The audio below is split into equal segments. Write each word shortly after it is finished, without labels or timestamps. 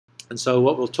And so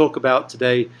what we'll talk about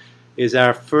today is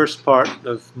our first part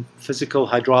of physical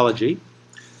hydrology.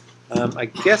 I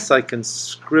guess I can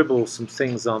scribble some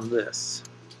things on this.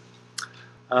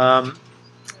 I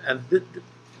don't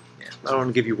want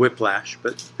to give you whiplash,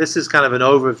 but this is kind of an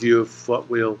overview of what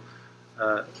we'll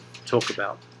talk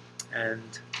about.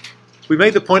 And we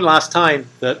made the point last time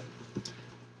that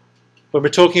when we're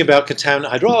talking about contaminant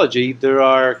hydrology, there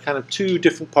are kind of two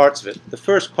different parts of it. The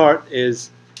first part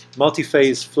is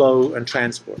multiphase flow and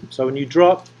transport. So when you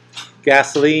drop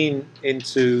gasoline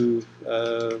into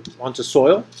onto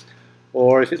soil,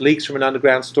 or if it leaks from an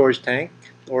underground storage tank,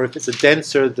 or if it's a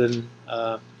denser than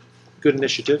good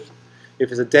initiative,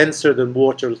 if it's a denser than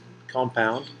water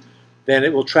compound, then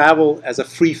it will travel as a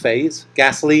free phase,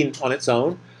 gasoline on its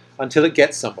own, until it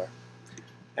gets somewhere.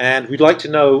 And we'd like to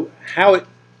know how it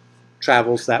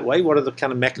travels that way. What are the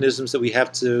kind of mechanisms that we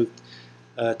have to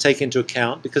take into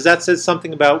account? Because that says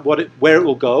something about where it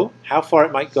will go, how far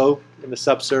it might go in the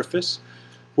subsurface,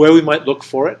 where we might look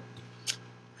for it,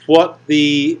 what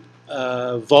the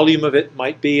volume of it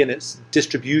might be and its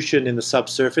distribution in the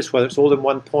subsurface, whether it's all in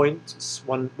one point,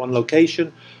 one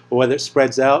location, or whether it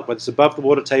spreads out, whether it's above the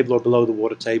water table or below the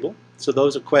water table. So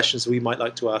those are questions that we might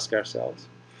like to ask ourselves.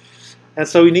 And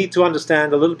so we need to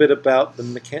understand a little bit about the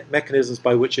mechanisms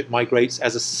by which it migrates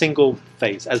as a single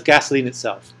phase, as gasoline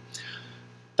itself.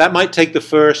 That might take the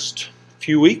first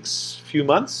few weeks, few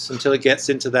months, until it gets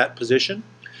into that position.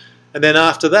 And then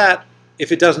after that,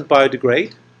 if it doesn't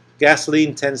biodegrade,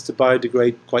 gasoline tends to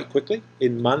biodegrade quite quickly,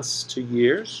 in months to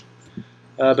years.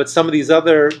 But some of these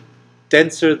other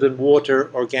denser than water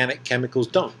organic chemicals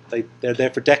don't. They're there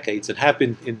for decades and have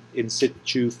been in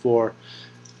situ for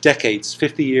decades,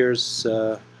 50 years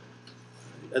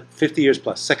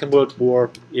plus, Second World War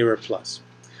era plus.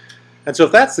 And so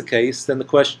if that's the case, then the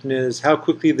question is, how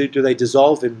quickly do they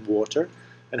dissolve in water,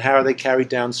 and how are they carried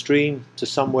downstream to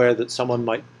somewhere that someone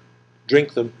might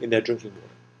drink them in their drinking water?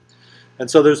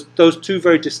 And so there's those two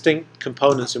very distinct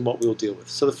components in what we'll deal with.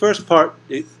 So the first part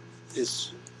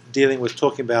is dealing with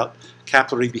talking about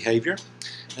capillary behavior.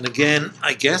 And again,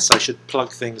 I guess I should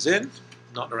plug things in,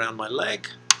 not around my leg.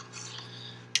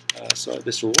 So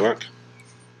this will work.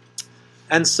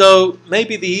 And so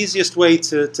maybe the easiest way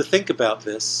to think about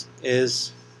this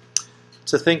is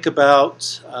to think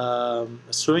about a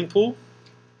swimming pool.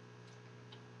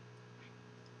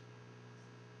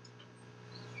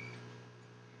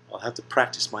 I'll have to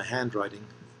practice my handwriting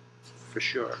for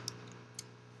sure.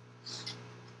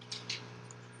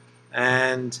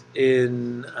 And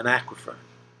in an aquifer.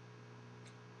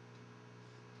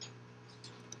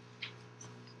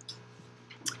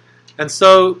 And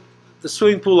so the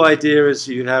swimming pool idea is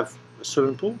you have a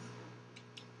swimming pool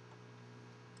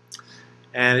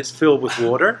and it's filled with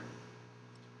water,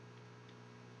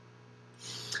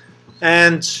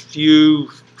 and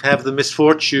you have the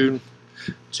misfortune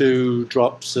to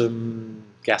drop some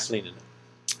gasoline in it.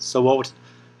 So what would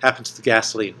happen to the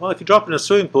gasoline? Well, if you drop it in a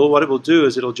swimming pool, what it will do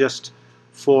is it'll just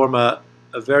form a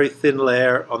very thin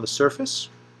layer on the surface.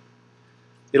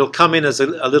 It'll come in as a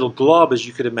little glob, as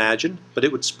you could imagine, but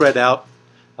it would spread out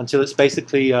until it's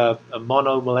basically a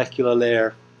monomolecular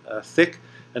layer thick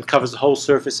and covers the whole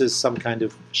surface as some kind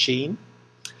of sheen.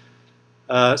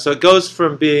 So it goes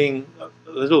from being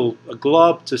a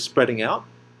glob to spreading out.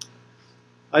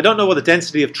 I don't know what the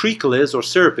density of treacle is or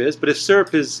syrup is, but if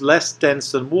syrup is less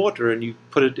dense than water and you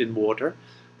put it in water,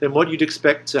 then what you'd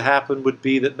expect to happen would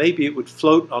be that maybe it would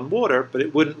float on water, but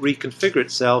it wouldn't reconfigure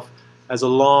itself as a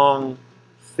long,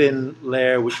 thin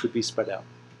layer which would be spread out.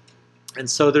 And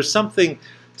so there's something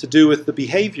to do with the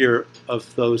behavior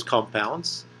of those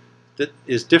compounds that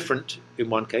is different in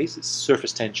one case, it's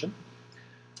surface tension,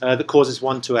 that causes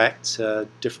one to act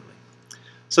differently.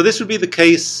 So this would be the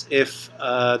case if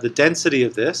the density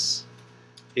of this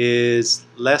is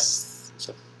less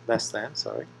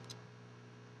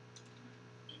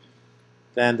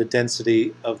than the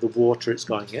density of the water it's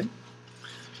going in.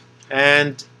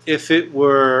 And if it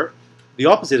were the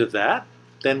opposite of that,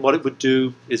 then what it would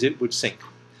do is it would sink.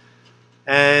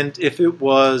 And if it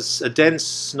was a dense,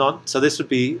 so this would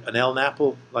be an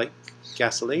L-NAPL like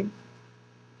gasoline.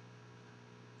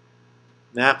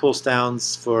 NAPL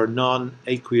stands for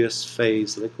non-aqueous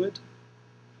phase liquid.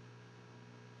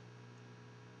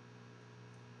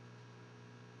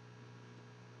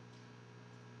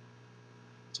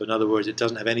 So in other words, it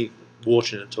doesn't have any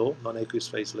water in it at all, non-aqueous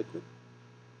phase liquid.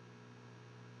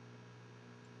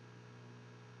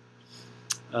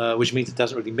 Which means it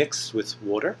doesn't really mix with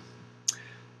water.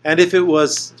 And if it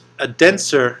was a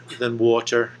denser than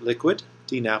water liquid,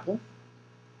 DNAPL,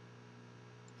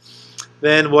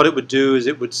 then what it would do is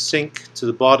it would sink to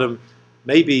the bottom,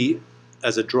 maybe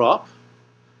as a drop,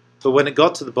 but when it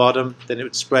got to the bottom, then it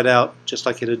would spread out just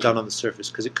like it had done on the surface,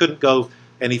 because it couldn't go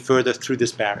any further through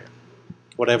this barrier,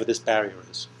 whatever this barrier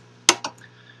is.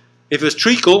 If it was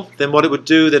treacle, then what it would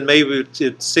do, then maybe it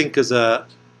would sink as an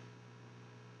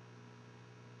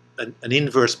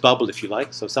inverse bubble, if you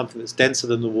like, so something that's denser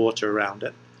than the water around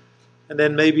it. And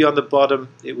then maybe on the bottom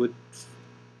it would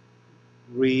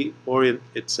reorient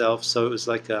itself so it was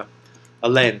like a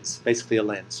lens, basically a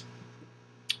lens.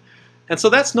 And so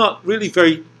that's not really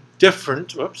very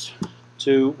different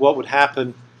to what would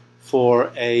happen for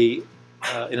in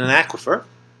an aquifer.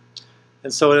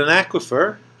 And so in an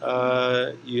aquifer,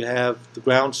 you have the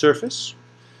ground surface,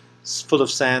 it's full of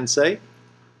sand, say.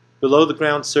 Below the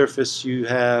ground surface you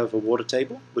have a water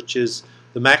table, which is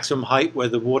the maximum height where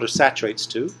the water saturates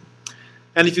to.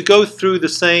 And if you go through the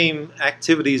same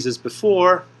activities as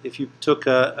before, if you took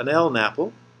an Elm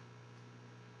apple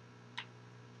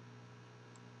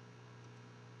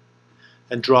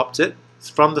and dropped it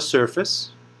from the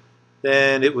surface,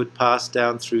 then it would pass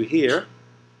down through here.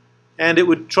 And it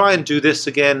would try and do this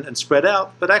again and spread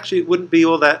out, but actually it wouldn't be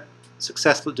all that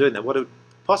successful at doing that. What it would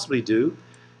possibly do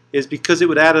is, because it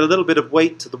would add a little bit of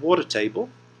weight to the water table,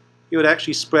 it would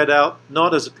actually spread out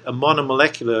not as a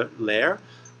monomolecular layer,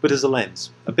 but as a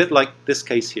lens, a bit like this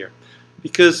case here.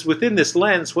 Because within this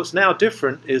lens, what's now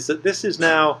different is that this is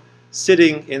now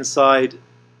sitting inside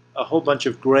a whole bunch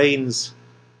of grains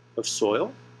of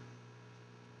soil,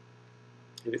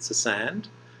 if it's a sand.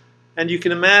 And you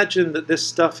can imagine that this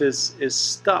stuff is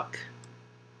stuck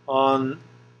on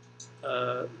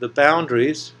the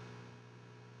boundaries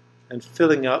and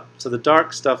filling up. So the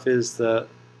dark stuff is the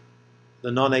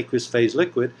non-aqueous phase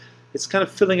liquid. It's kind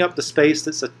of filling up the space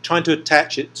that's trying to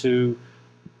attach it to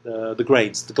the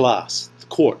grains, the glass, the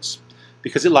quartz,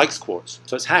 because it likes quartz.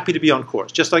 So it's happy to be on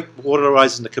quartz. Just like water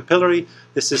arises in the capillary,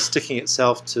 this is sticking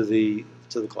itself to the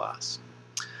glass.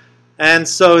 And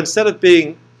so instead of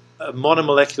being a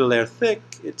monomolecular layer thick,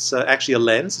 it's actually a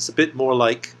lens. It's a bit more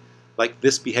like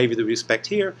this behavior that we expect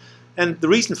here. And the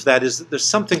reason for that is that there's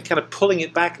something kind of pulling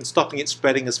it back and stopping it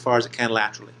spreading as far as it can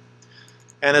laterally.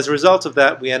 And as a result of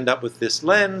that, we end up with this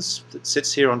lens that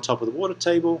sits here on top of the water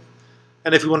table.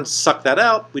 And if we wanted to suck that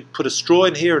out, we'd put a straw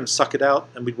in here and suck it out.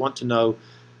 And we'd want to know,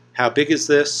 how big is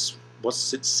this?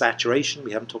 What's its saturation?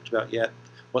 We haven't talked about yet.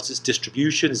 What's its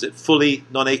distribution? Is it fully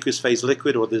non-aqueous phase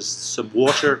liquid, or there's some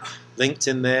water linked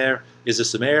in there? Is there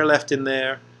some air left in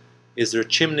there? Is there a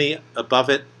chimney above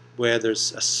it where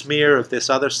there's a smear of this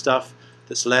other stuff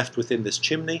that's left within this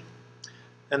chimney?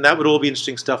 And that would all be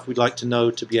interesting stuff we'd like to know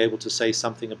to be able to say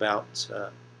something about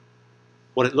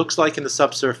what it looks like in the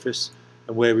subsurface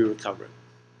and where we recover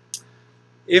it.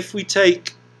 If we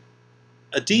take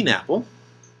a Dean apple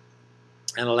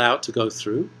and allow it to go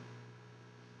through,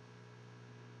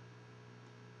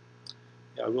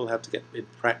 I will have to get in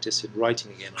practice in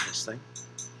writing again on this thing,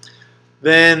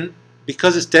 then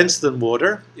because it's denser than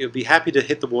water, it would be happy to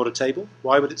hit the water table.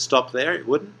 Why would it stop there? It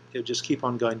wouldn't. It would just keep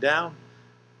on going down.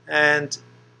 And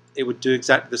it would do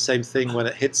exactly the same thing when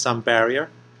it hits some barrier.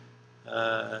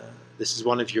 This is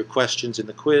one of your questions in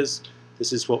the quiz.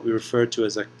 This is what we refer to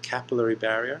as a capillary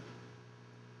barrier.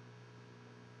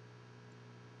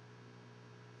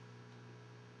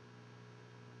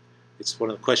 It's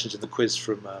one of the questions in the quiz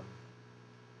from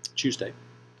Tuesday,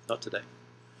 not today.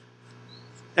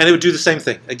 And it would do the same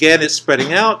thing. Again, it's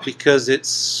spreading out because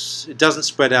it doesn't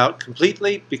spread out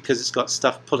completely because it's got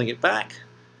stuff pulling it back.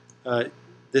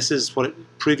 This is what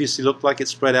it previously looked like. It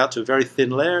spread out to a very thin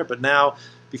layer, but now,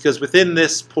 because within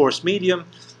this porous medium,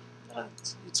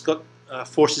 it's got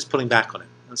forces pulling back on it.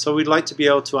 And so we'd like to be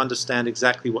able to understand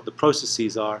exactly what the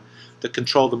processes are that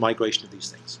control the migration of these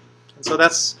things. And so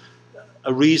that's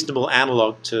a reasonable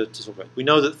analog to talk about. We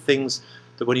know that things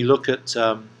that when you look at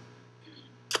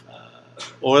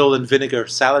oil and vinegar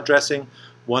salad dressing,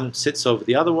 one sits over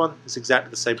the other one. It's exactly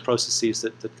the same processes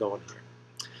that go on here.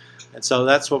 And so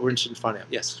that's what we're interested in finding out.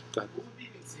 Yes, go ahead. What would be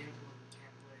an example of a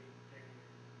capillary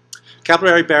barrier?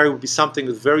 Capillary barrier would be something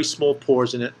with very small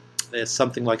pores in it. There's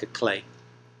something like a clay,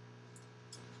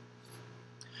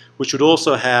 which would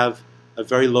also have a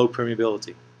very low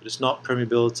permeability. But it's not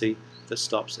permeability that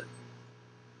stops it.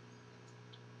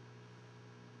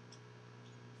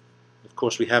 Of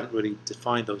course, we haven't really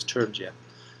defined those terms yet.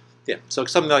 Yeah, so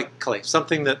something like clay,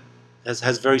 something that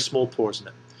has very small pores in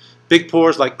it. Big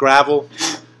pores like gravel,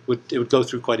 it would go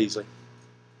through quite easily.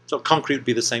 So concrete would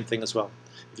be the same thing as well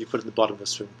if you put it in the bottom of a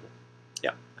swimming pool.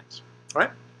 Yeah, thanks. All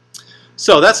right.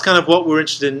 So that's kind of what we're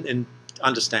interested in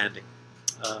understanding.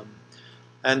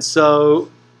 And so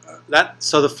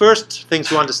the first thing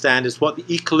to understand is what the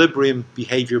equilibrium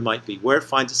behavior might be, where it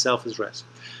finds itself as rest.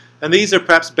 And these are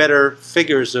perhaps better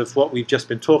figures of what we've just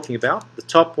been talking about. The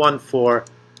top one for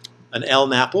an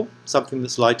L-napple, something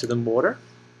that's lighter than water.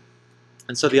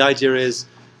 And so the idea is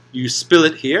you spill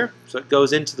it here, so it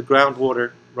goes into the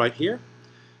groundwater right here.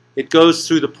 It goes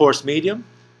through the porous medium.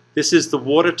 This is the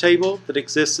water table that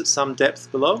exists at some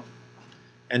depth below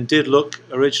and did look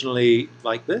originally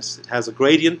like this. It has a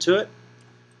gradient to it.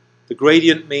 The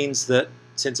gradient means that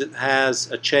since it has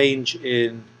a change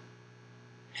in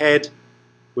head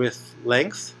with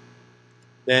length,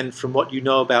 then from what you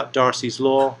know about Darcy's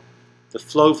law, the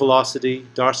flow velocity,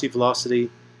 Darcy velocity,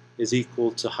 is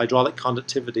equal to hydraulic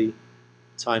conductivity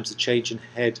times the change in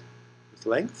head with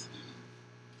length.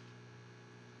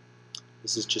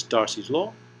 This is just Darcy's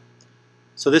law.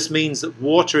 So this means that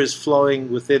water is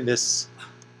flowing within this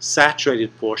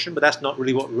saturated portion, but that's not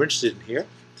really what we're interested in here.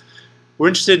 We're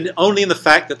interested only in the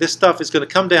fact that this stuff is going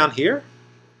to come down here,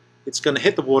 it's going to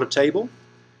hit the water table,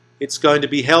 it's going to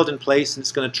be held in place, and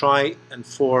it's going to try and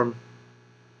form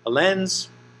a lens.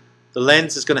 The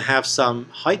lens is going to have some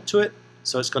height to it,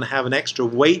 so it's going to have an extra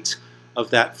weight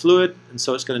of that fluid, and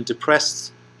so it's going to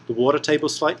depress the water table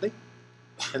slightly.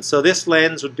 And so this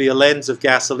lens would be a lens of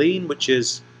gasoline, which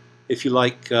is, if you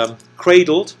like,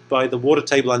 cradled by the water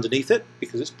table underneath it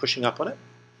because it's pushing up on it.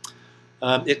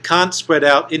 It can't spread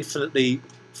out infinitely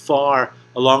far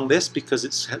along this because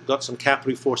it's got some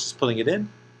capillary forces pulling it in.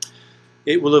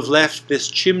 It will have left this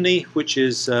chimney, which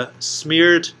is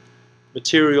smeared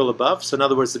material above. So in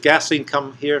other words, the gasoline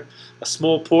come here, a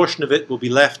small portion of it will be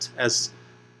left as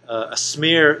a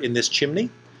smear in this chimney,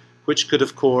 which could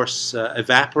of course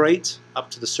evaporate up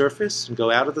to the surface and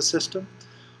go out of the system,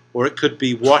 or it could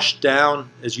be washed down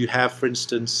as you have, for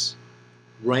instance,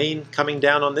 rain coming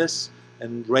down on this,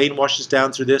 and rain washes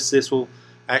down through this. This will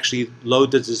actually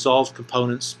load the dissolved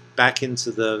components back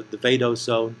into the vadose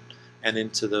zone and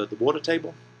into the water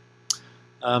table.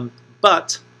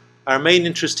 But our main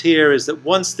interest here is that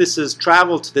once this has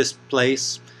traveled to this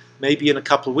place, maybe in a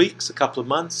couple of weeks, a couple of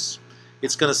months,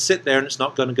 it's going to sit there and it's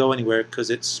not going to go anywhere because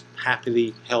it's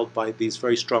happily held by these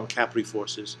very strong capillary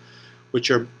forces, which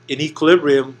are in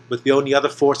equilibrium with the only other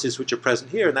forces which are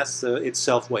present here, and that's its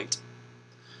self-weight.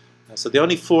 So the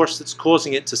only force that's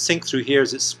causing it to sink through here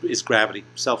is gravity,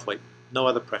 self-weight, no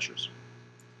other pressures.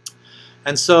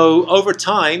 And so over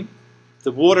time,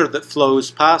 the water that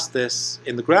flows past this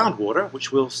in the groundwater,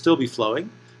 which will still be flowing,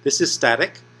 this is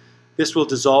static. This will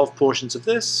dissolve portions of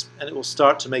this, and it will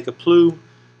start to make a plume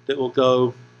that will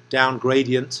go down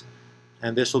gradient,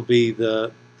 and this will be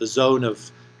the zone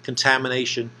of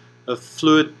contamination of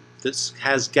fluid that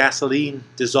has gasoline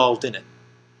dissolved in it.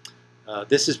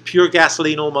 This is pure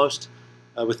gasoline almost,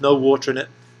 with no water in it.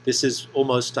 This is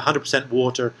almost 100%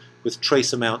 water with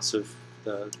trace amounts of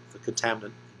the contaminant in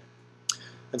it.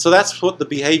 And so that's what the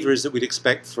behavior is that we'd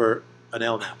expect for an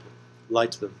L-napple,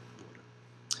 lighter than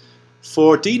water.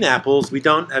 For D-napples, we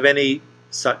don't have any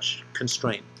such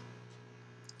constraint.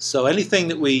 So anything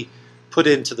that we put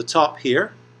into the top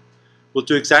here will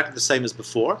do exactly the same as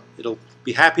before. It'll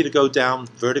be happy to go down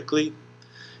vertically.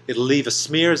 It'll leave a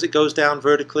smear as it goes down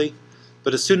vertically.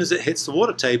 But as soon as it hits the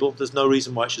water table, there's no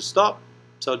reason why it should stop.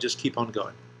 So it'll just keep on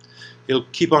going. It'll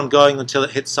keep on going until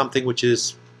it hits something which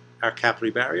is our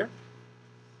capillary barrier.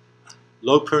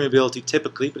 Low permeability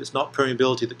typically, but it's not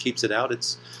permeability that keeps it out.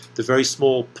 It's the very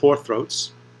small pore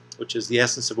throats, which is the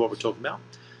essence of what we're talking about.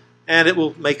 And it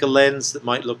will make a lens that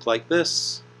might look like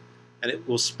this, and it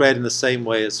will spread in the same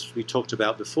way as we talked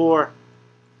about before.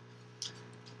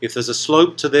 If there's a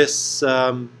slope to this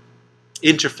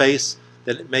interface,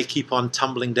 then it may keep on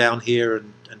tumbling down here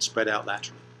and spread out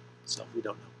laterally. So we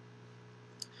don't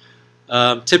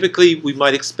know. Typically, we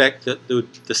might expect that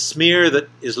the smear that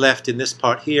is left in this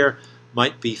part here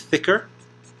might be thicker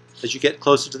as you get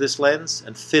closer to this lens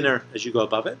and thinner as you go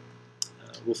above it.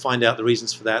 We'll find out the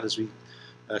reasons for that as we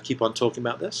keep on talking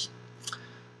about this.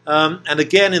 And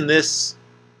again in this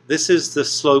is the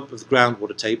slope of the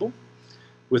groundwater table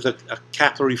with a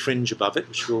capillary fringe above it,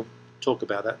 which we'll talk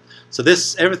about that. So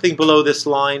this, everything below this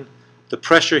line, the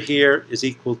pressure here is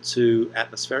equal to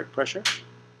atmospheric pressure.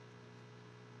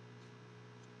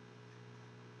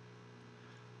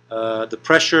 The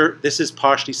pressure, this is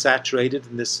partially saturated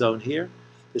in this zone here.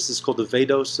 This is called the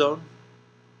vadose zone.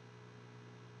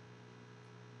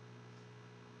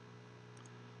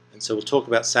 And so we'll talk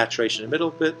about saturation in a little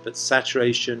bit, but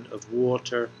saturation of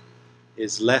water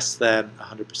is less than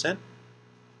 100%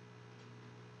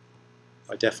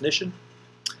 by definition.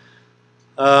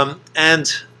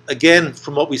 And again,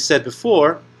 from what we said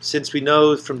before, since we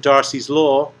know from Darcy's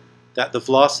law that the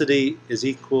velocity is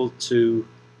equal to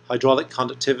hydraulic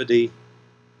conductivity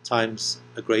times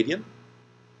a gradient,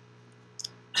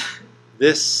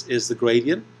 This is the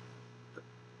gradient,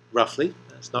 roughly.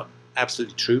 It's not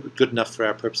absolutely true, but good enough for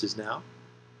our purposes now.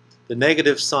 The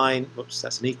negative sign, whoops,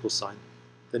 that's an equal sign.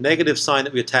 The negative sign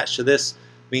that we attach to this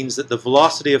means that the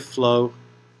velocity of flow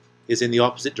is in the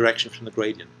opposite direction from the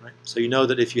gradient. Right? So you know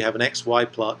that if you have an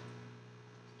xy plot,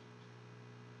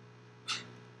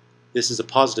 this is a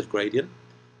positive gradient.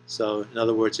 So in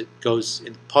other words, it goes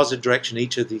in positive direction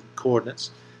each of the coordinates.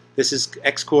 This is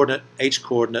x coordinate, h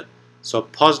coordinate. So a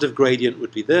positive gradient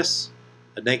would be this.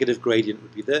 A negative gradient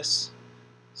would be this.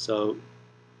 So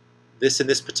this in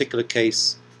this particular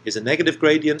case is a negative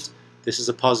gradient. This is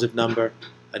a positive number.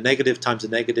 A negative times a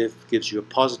negative gives you a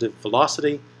positive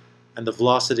velocity, and the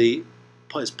velocity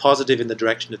is positive in the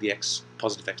direction of the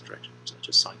positive x direction. So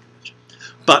just sign convention.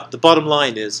 But the bottom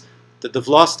line is that the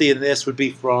velocity in this would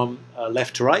be from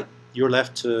left to right, your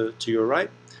left to your right.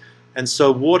 And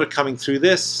so water coming through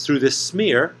this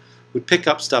smear, would pick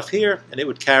up stuff here, and it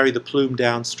would carry the plume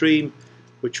downstream,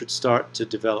 which would start to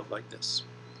develop like this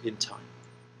in time.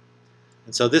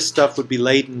 And so this stuff would be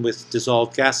laden with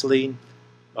dissolved gasoline,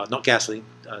 not gasoline,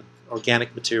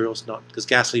 organic materials, not because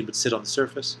gasoline would sit on the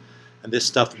surface, and this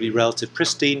stuff would be relatively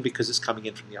pristine because it's coming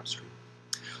in from the upstream.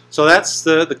 So that's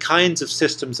the kinds of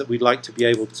systems that we'd like to be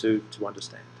able to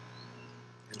understand.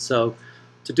 And so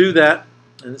to do that,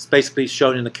 and it's basically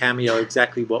shown in a cameo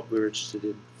exactly what we're interested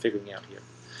in figuring out here.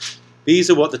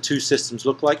 These are what the two systems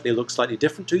look like. They look slightly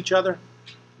different to each other.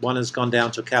 One has gone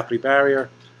down to a capillary barrier.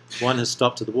 One has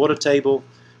stopped to the water table.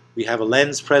 We have a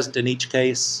lens present in each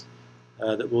case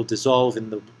that will dissolve in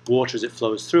the water as it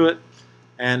flows through it.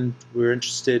 And we're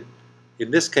interested, in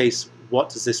this case, what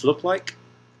does this look like?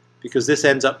 Because this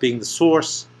ends up being the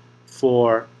source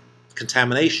for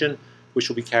contamination, which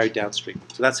will be carried downstream.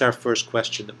 So that's our first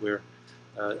question that we're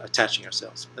attaching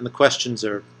ourselves. And the questions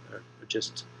are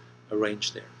just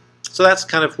arranged there. So that's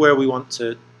kind of where we want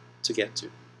to get to.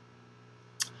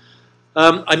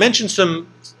 I mentioned some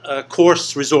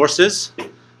course resources.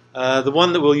 The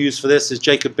one that we'll use for this is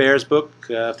Jacob Baer's book,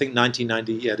 I think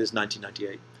 1990, yeah, it is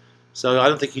 1998. So I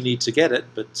don't think you need to get it,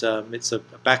 but it's a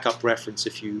backup reference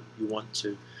if you want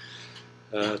to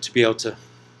be able to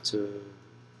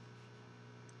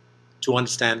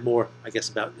understand more, I guess,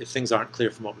 about if things aren't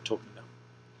clear from what we're talking about.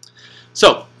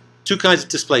 So, two kinds of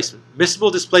displacement.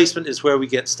 Miscible displacement is where we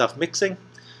get stuff mixing.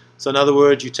 So in other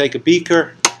words, you take a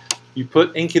beaker, you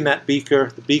put ink in that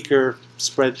beaker,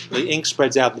 the ink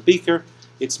spreads out in the beaker,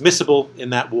 it's miscible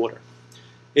in that water.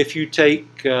 If you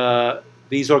take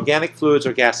these organic fluids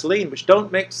or gasoline, which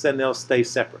don't mix, then they'll stay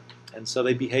separate. And so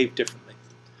they behave differently.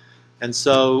 And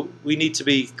so we need to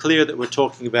be clear that we're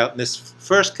talking about, in this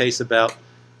first case, about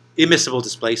immiscible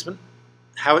displacement,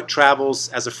 how it travels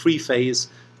as a free phase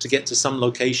to get to some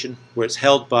location where it's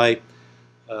held by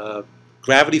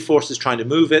gravity forces trying to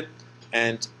move it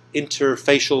and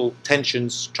interfacial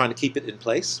tensions trying to keep it in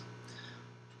place,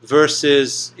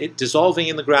 versus it dissolving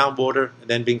in the groundwater and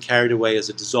then being carried away as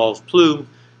a dissolved plume,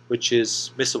 which is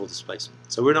miscible displacement.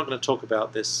 So we're not going to talk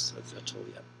about this at all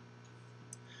yet.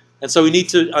 And so we need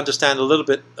to understand a little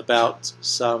bit about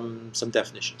some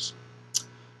definitions.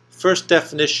 First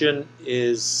definition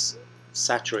is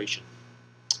saturation.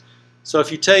 So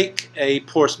if you take a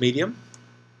porous medium,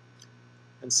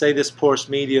 and say this porous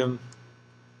medium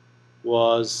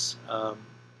was a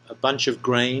bunch of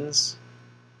grains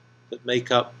that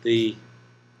make up the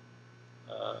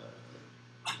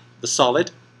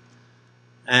solid,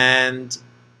 and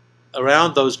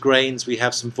around those grains we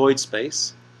have some void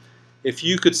space. If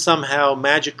you could somehow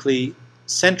magically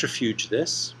centrifuge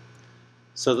this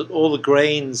so that all the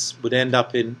grains would end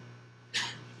up in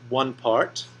one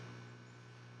part,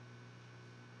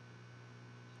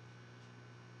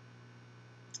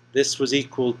 this was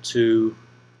equal to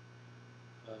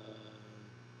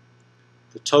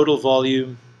the total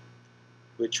volume,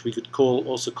 which we could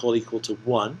also call equal to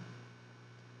 1.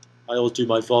 I always do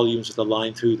my volumes with a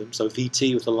line through them. So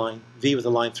Vt with a line, V with a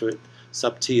line through it,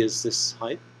 sub T is this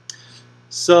height.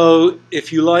 So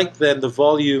if you like, then the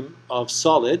volume of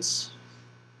solids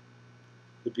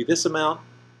would be this amount.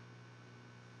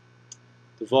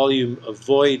 The volume of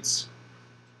voids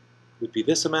would be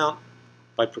this amount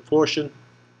by proportion.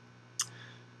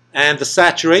 And the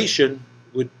saturation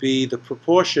would be the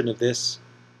proportion of this,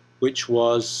 which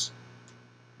was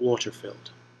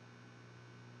water-filled.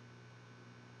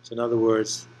 So in other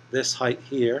words, this height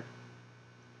here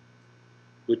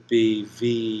would be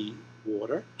V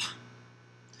water.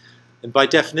 And by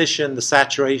definition, the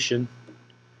saturation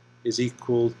is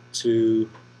equal to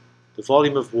the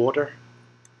volume of water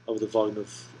over the volume of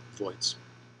voids.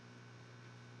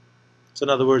 So in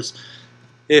other words,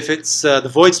 if it's the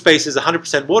void space is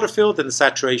 100% water-filled, then the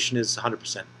saturation is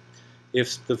 100%.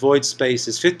 If the void space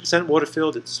is 50% water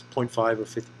filled, it's 0.5 or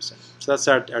 50%. So that's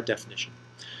our definition.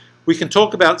 We can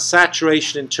talk about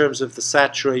saturation in terms of the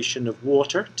saturation of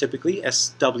water, typically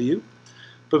SW,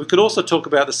 but we could also talk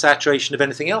about the saturation of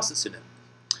anything else that's in it.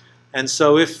 And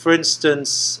so if, for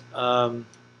instance, the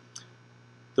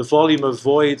volume of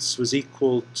voids was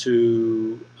equal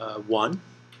to 1,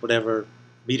 whatever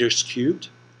meters cubed,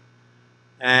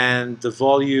 and the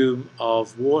volume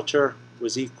of water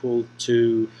was equal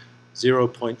to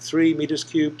 0.3 meters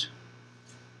cubed,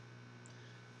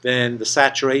 then the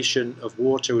saturation of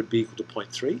water would be equal to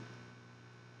 0.3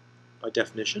 by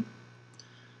definition.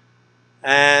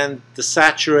 And the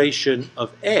saturation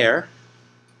of air,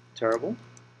 terrible,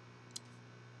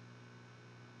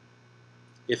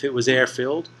 if it was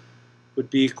air-filled, would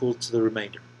be equal to the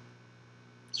remainder,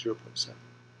 0.7.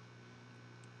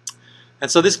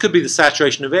 And so this could be the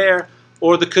saturation of air,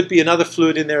 or there could be another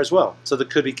fluid in there as well. So there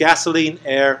could be gasoline,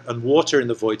 air, and water in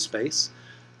the void space.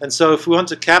 And so if we want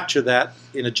to capture that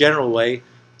in a general way,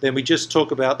 then we just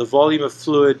talk about the volume of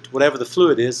fluid, whatever the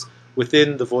fluid is,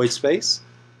 within the void space,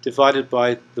 divided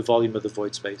by the volume of the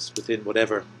void space within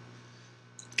whatever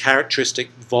characteristic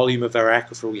volume of our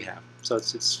aquifer we have. So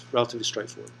it's relatively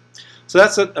straightforward. So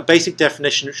that's a basic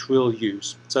definition which we'll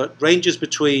use. So it ranges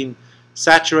between,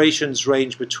 saturations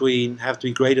range between, have to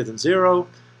be greater than 0,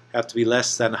 have to be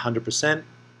less than 100%.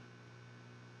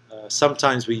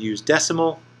 Sometimes we use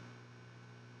decimal.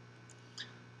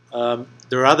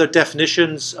 There are other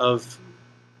definitions of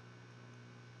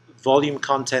volume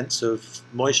contents of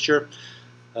moisture.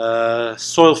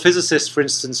 Soil physicists, for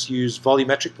instance, use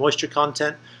volumetric moisture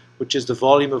content, which is the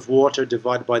volume of water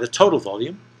divided by the total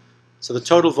volume. So the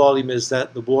total volume is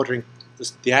that the water,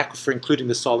 the aquifer including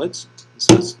the solids,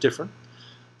 so it's different.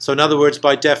 So in other words,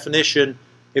 by definition,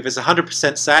 if it's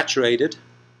 100% saturated,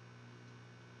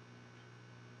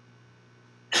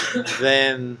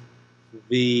 then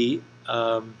the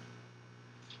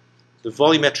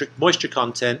volumetric moisture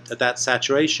content at that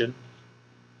saturation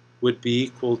would be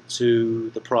equal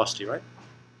to the porosity, right?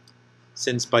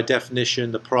 Since by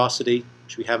definition the porosity,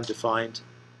 which we haven't defined,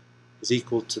 is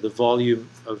equal to the volume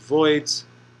of voids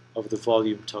over the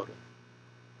volume total.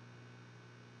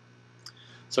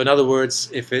 So in other words,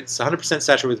 if it's 100%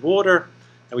 saturated with water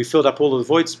and we filled up all of the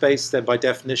void space, then by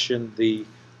definition the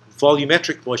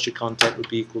volumetric moisture content would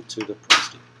be equal to the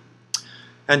porosity.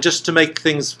 And just to make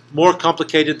things more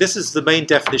complicated, this is the main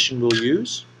definition we'll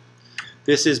use.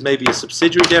 This is maybe a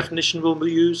subsidiary definition we'll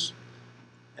use.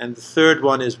 And the third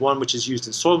one is one which is used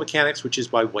in soil mechanics, which is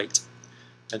by weight.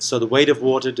 And so the weight of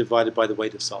water divided by the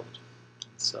weight of solid.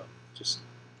 So just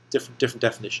different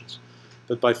definitions.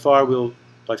 But by far we'll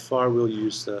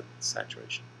use the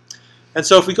saturation. And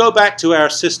so if we go back to our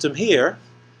system here,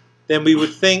 then we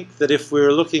would think that if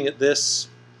we're looking at this,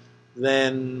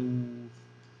 then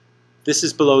this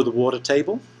is below the water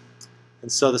table.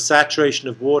 And so the saturation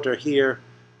of water here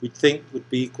we'd think would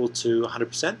be equal to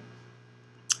 100%.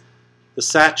 The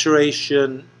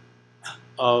saturation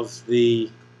of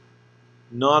the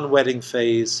non-wetting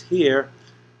phase here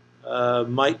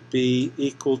might be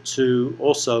equal to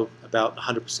also about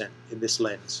 100% in this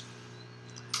lens.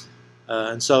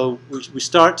 And so we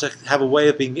start to have a way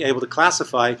of being able to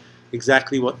classify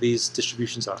exactly what these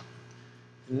distributions are.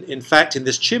 In fact, in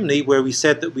this chimney, where we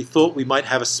said that we thought we might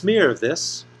have a smear of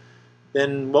this,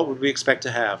 then what would we expect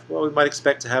to have? Well, we might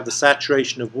expect to have the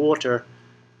saturation of water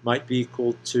might be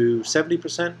equal to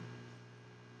 70%.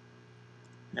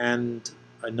 And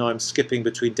I know I'm skipping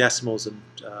between decimals and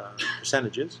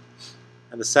percentages.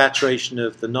 And the saturation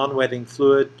of the non-wetting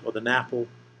fluid, or the NAPL,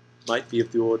 might be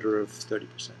of the order of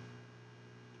 30%.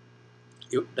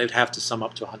 They'd have to sum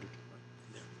up to 100.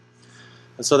 Right?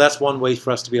 And so that's one way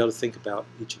for us to be able to think about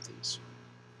each of these.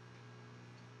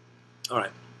 All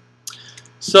right.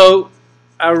 So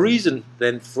our reason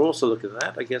then for also looking at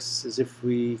that, I guess, is if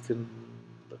we can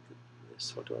look at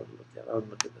this. What do I look at? I'll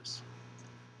look at this.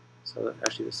 So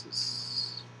actually this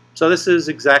is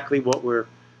exactly what we're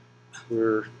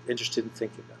interested in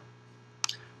thinking about.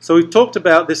 So we've talked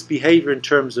about this behavior in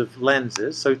terms of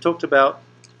lenses. So we've talked about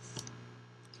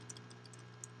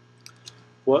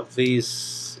what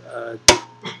these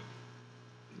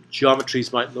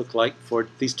geometries might look like for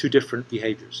these two different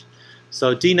behaviors.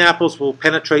 So D NAPLs will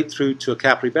penetrate through to a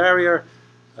capillary barrier,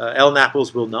 L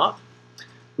NAPLs will not.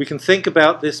 We can think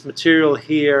about this material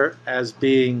here as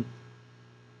being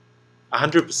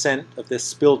 100% of this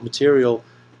spilled material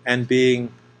and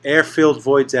being air-filled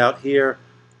voids out here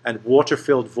and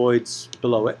water-filled voids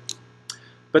below it.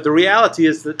 But the reality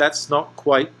is that that's not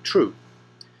quite true.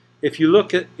 If you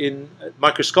look at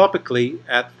microscopically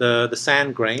at the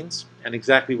sand grains and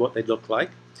exactly what they look like,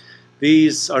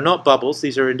 These are not bubbles,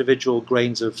 these are individual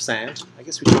grains of sand. I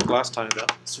guess we talked last time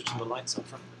about switching the lights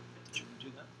off. Did you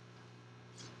do that?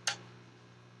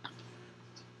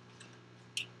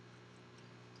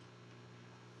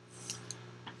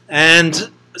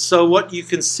 And so what you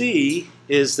can see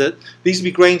is that these would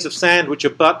be grains of sand which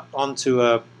abut onto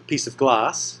a piece of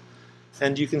glass.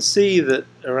 And you can see that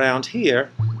around here,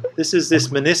 this is this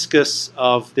meniscus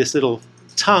of this little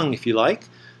tongue, if you like,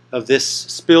 of this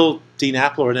spilled D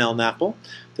napple or an L napple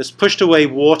that's pushed away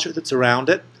water that's around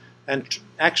it and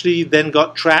actually then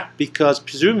got trapped because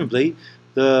presumably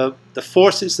the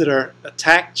forces that are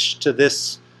attached to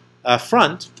this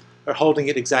front are holding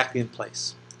it exactly in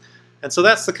place. And so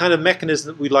that's the kind of mechanism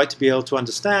that we'd like to be able to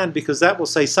understand, because that will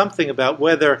say something about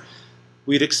whether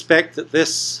we'd expect that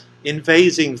this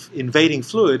invading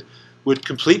fluid would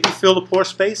completely fill the pore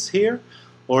space here,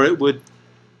 or it would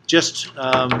just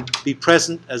be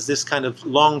present as this kind of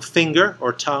long finger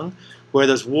or tongue where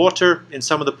there's water in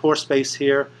some of the pore space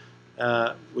here,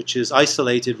 which is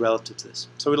isolated relative to this.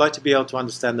 So we'd like to be able to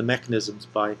understand the mechanisms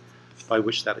by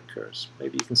which that occurs.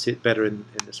 Maybe you can see it better in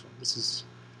this one. This is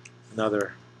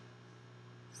another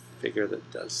figure that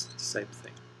does the same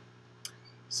thing.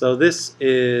 So this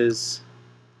is,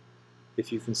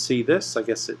 if you can see this, I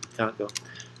guess it can't go.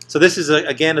 So this is,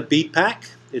 again, a bead pack.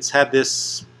 It's had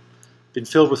this, been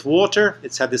filled with water.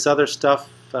 It's had this other stuff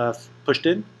pushed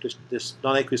in, this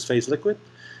non-aqueous phase liquid.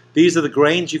 These are the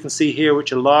grains you can see here,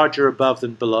 which are larger above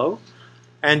than below.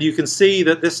 And you can see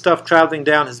that this stuff traveling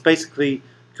down has basically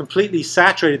completely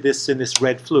saturated this in this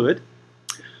red fluid.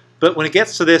 But when it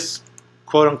gets to this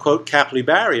quote-unquote capillary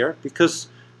barrier, because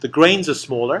the grains are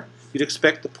smaller, you'd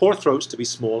expect the pore throats to be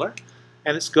smaller,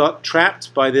 and it's got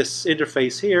trapped by this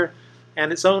interface here,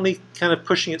 and it's only kind of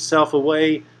pushing itself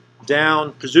away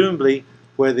down, presumably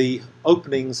where the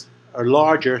openings are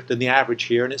larger than the average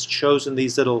here, and it's chosen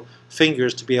these little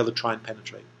fingers to be able to try and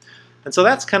penetrate. And so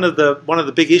that's kind of one of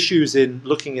the big issues in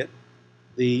looking at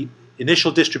the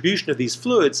initial distribution of these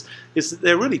fluids, is that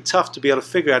they're really tough to be able to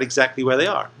figure out exactly where they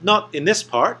are. Not in this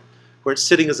part, where it's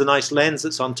sitting as a nice lens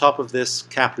that's on top of this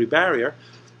capillary barrier,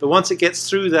 but once it gets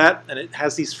through that and it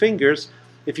has these fingers,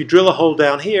 if you drill a hole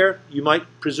down here, you might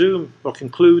presume or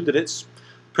conclude that it's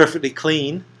perfectly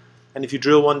clean, and if you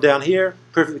drill one down here,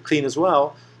 perfectly clean as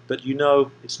well, but you know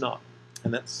it's not.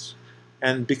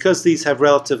 And because these have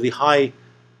relatively high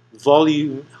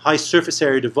volume, high surface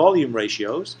area to volume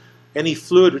ratios, any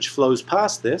fluid which flows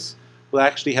past this will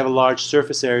actually have a large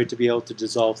surface area to be able to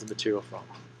dissolve the material from.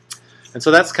 And so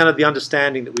that's kind of the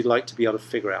understanding that we'd like to be able to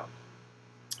figure out.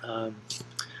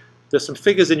 There's some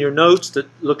figures in your notes that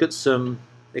look at some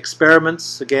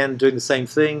experiments, again doing the same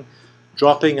thing,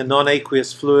 dropping a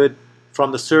non-aqueous fluid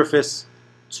from the surface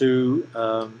to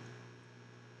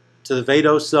the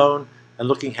vadose zone and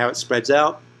looking how it spreads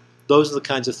out. Those are the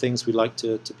kinds of things we'd like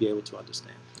to be able to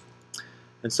understand.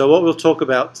 And so what we'll talk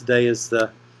about today is the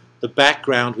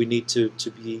background we need to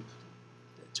be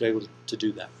able to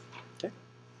do that. Okay?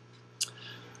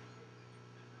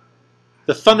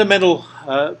 The fundamental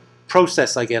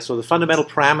process, I guess, or the fundamental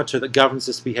parameter that governs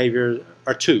this behavior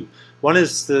are two. One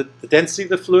is the density of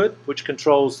the fluid, which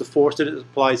controls the force that it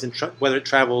applies, whether it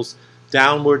travels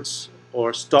downwards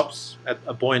or stops at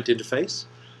a buoyant interface.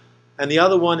 And the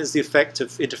other one is the effect of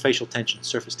interfacial tension,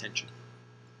 surface tension.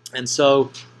 And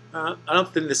so I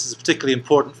don't think this is a particularly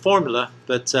important formula,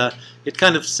 but it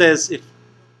kind of says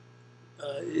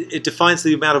it defines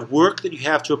the amount of work that you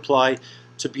have to apply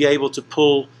to be able to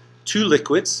pull two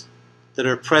liquids that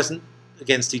are present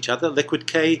against each other, liquid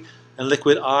K and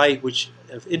liquid I, which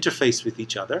have interfaced with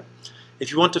each other.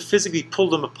 If you want to physically pull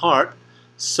them apart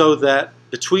so that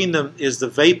between them is the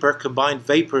vapor, combined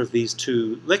vapor of these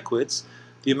two liquids,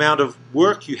 the amount of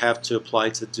work you have to apply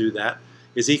to do that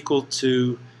is equal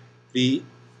to the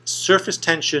surface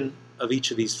tension of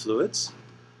each of these fluids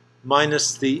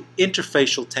minus the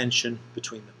interfacial tension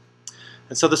between them.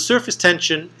 And so the surface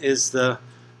tension is the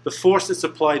force that's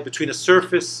applied between a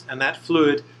surface and that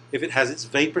fluid if it has its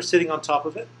vapor sitting on top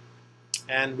of it.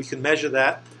 And we can measure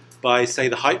that by, say,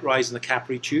 the height rise in the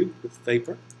capillary tube with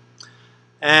vapor.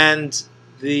 And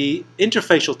the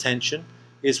interfacial tension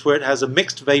is where it has a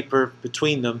mixed vapor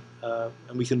between them,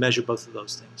 and we can measure both of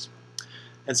those things.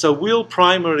 And so we'll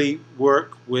primarily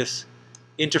work with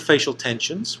interfacial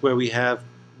tensions, where we have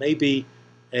maybe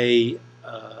a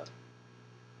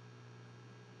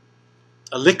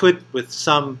liquid with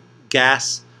some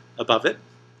gas above it.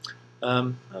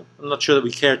 I'm not sure that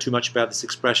we care too much about this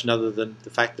expression other than the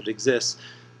fact that it exists.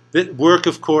 The work,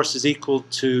 of course, is equal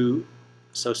to,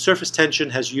 so surface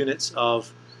tension has units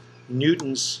of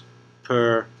newtons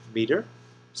per meter,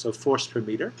 so force per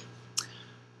meter.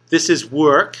 This is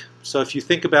work, So if you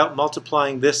think about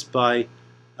multiplying this by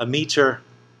a meter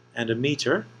and a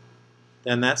meter,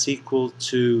 then that's equal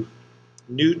to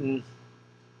Newton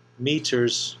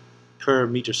meters per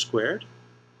meter squared.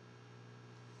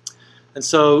 And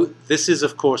so this is,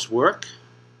 of course, work.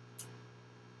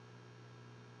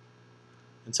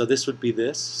 And so this would be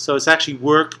this. So it's actually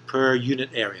work per unit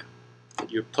area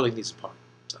that you're pulling these apart.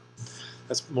 So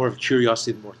that's more of a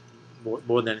curiosity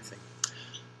more than anything.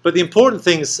 But the important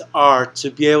things are to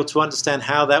be able to understand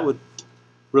how that would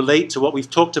relate to what we've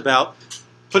talked about,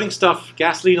 putting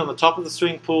gasoline on the top of the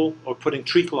swimming pool or putting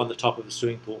treacle on the top of the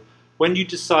swimming pool, when you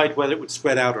decide whether it would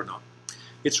spread out or not.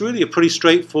 It's really a pretty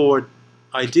straightforward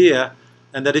idea,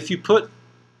 and that if you put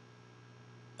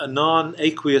a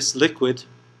non-aqueous liquid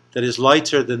that is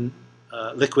lighter than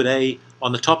liquid A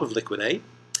on the top of liquid A,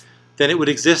 then it would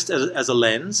exist as a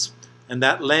lens, and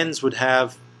that lens would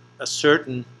have a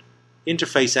certain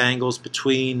interface angles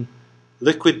between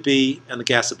liquid B and the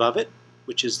gas above it,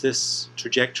 which is this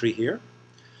trajectory here,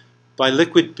 by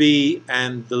liquid B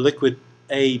and the liquid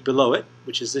A below it,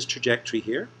 which is this trajectory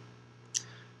here,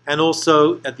 and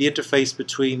also at the interface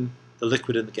between the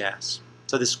liquid and the gas.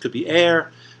 So this could be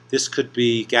air, this could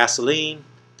be gasoline,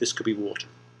 this could be water.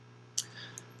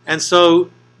 And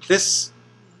so this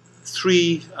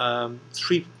three-point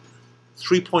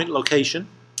location,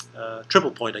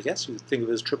 triple point, I guess you could think of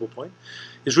it as triple point,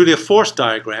 is really a force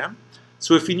diagram.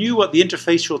 So if we knew what the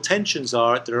interfacial tensions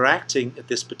are that are acting at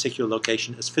this particular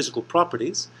location as physical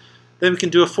properties, then we can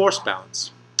do a force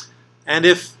balance. And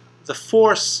if the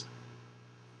force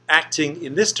acting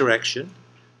in this direction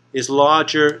is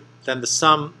larger than the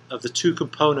sum of the two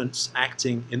components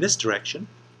acting in this direction,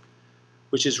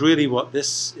 which is really what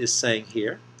this is saying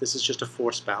here. This is just a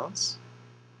force balance.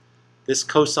 This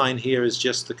cosine here is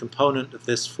just the component of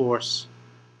this force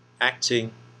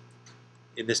acting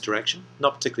in this direction,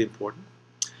 not particularly important.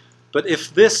 But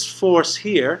if this force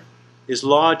here is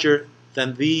larger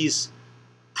than these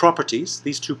properties,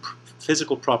 these two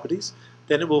physical properties,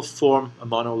 then it will form a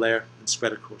monolayer and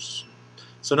spread across.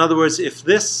 So in other words, if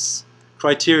this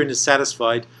criterion is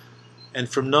satisfied, and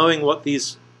from knowing what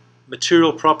these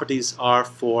material properties are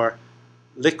for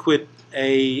liquid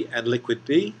A and liquid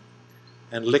B,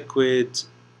 and liquid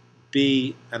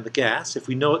B and the gas, if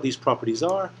we know what these properties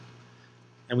are,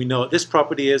 and we know what this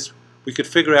property is, we could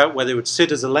figure out whether it would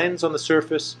sit as a lens on the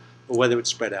surface or whether it would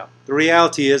spread out. The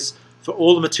reality is, for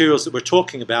all the materials that we're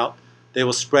talking about, they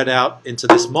will spread out into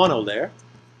this monolayer,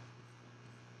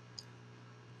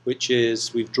 which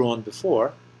is, we've drawn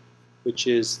before, which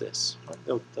is this. Right?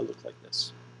 They'll look like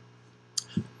this.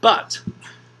 But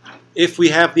if we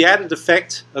have the added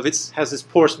effect of it has this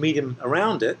porous medium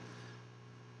around it,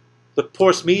 the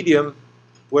porous medium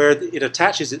where it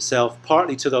attaches itself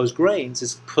partly to those grains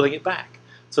is pulling it back.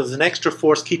 So there's an extra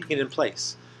force keeping it in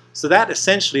place. So that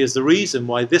essentially is the reason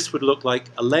why this would look like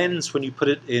a lens when you put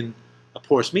it in a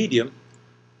porous medium,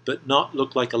 but not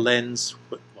look like a lens,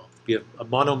 well, be a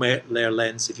monolayer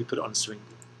lens if you put it on a swimming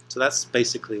pool. So that's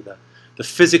basically the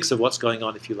physics of what's going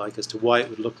on, if you like, as to why it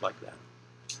would look like that.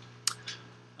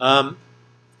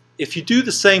 If you do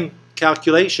the same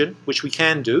calculation, which we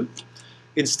can do,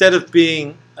 instead of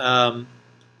being a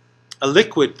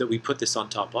liquid that we put this on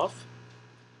top of,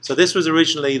 so this was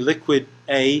originally liquid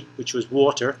A, which was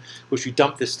water, which we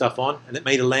dumped this stuff on, and it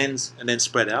made a lens and then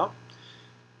spread out.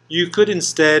 You could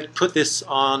instead put this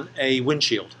on a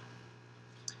windshield.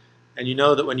 And you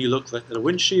know that when you look at a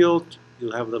windshield,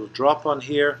 you'll have a little drop on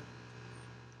here.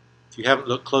 If you haven't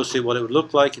looked closely at what it would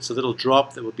look like, it's a little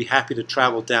drop that would be happy to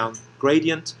travel down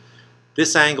gradient.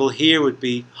 This angle here would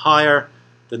be higher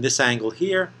than this angle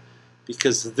here,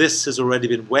 because this has already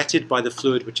been wetted by the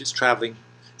fluid which it's traveling.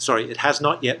 Sorry, it has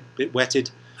not yet been wetted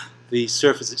the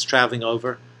surface it's traveling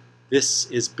over. This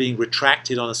is being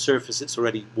retracted on a surface that's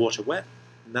already water wet,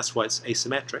 and that's why it's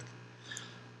asymmetric.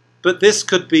 But this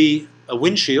could be a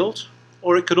windshield,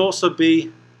 or it could also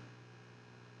be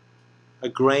a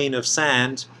grain of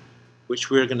sand, which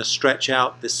we're going to stretch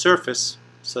out this surface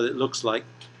so that it looks like,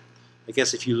 I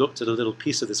guess if you looked at a little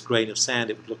piece of this grain of sand,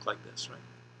 it would look like this, right?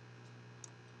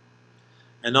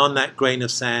 And on that grain of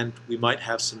sand, we might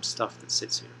have some stuff that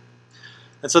sits here.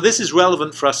 And so this is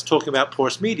relevant for us talking about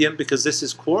porous medium, because this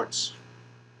is quartz.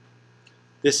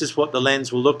 This is what the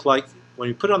lens will look like when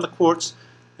we put it on the quartz.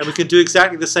 And we can do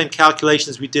exactly the same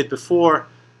calculations we did before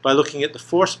by looking at the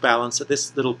force balance at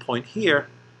this little point here.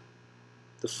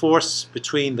 The force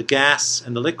between the gas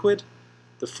and the liquid,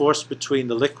 the force between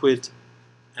the liquid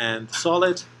and the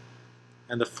solid,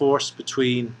 and the force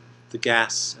between the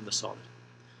gas and the solid.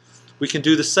 We can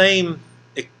do the same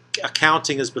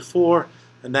accounting as before,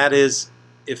 and that is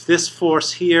if this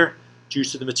force here, due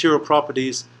to the material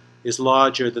properties, is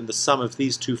larger than the sum of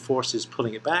these two forces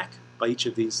pulling it back by each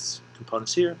of these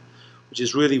components here, which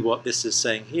is really what this is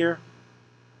saying here.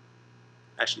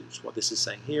 Actually, it's what this is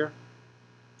saying here.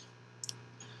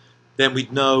 Then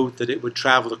we'd know that it would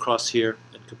travel across here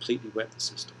and completely wet the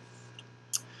system.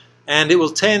 And it will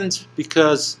tend,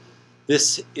 because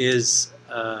this is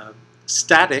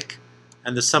static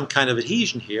and there's some kind of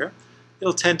adhesion here,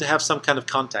 it'll tend to have some kind of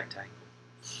contact angle.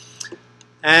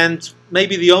 And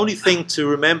maybe the only thing to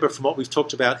remember from what we've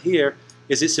talked about here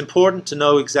is it's important to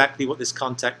know exactly what this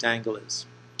contact angle is.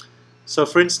 So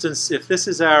for instance, if this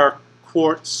is our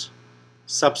quartz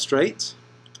substrate,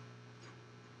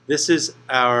 this is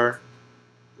our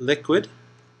liquid,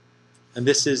 and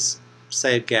this is,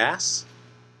 say, a gas,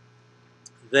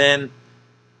 then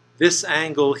this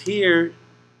angle here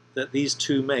that these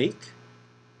two make,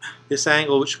 this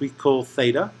angle which we call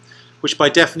theta, which by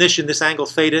definition this angle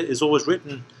theta is always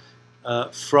written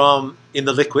from in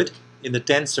the liquid, in the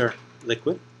denser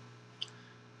liquid,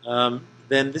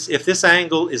 then if this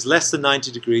angle is less than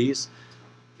 90 degrees,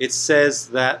 it says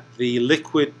that the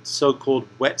liquid so-called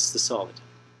wets the solid.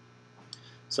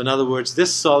 So in other words,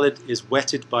 this solid is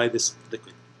wetted by this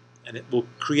liquid, and it will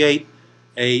create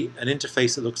an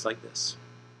interface that looks like this.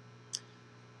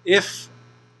 If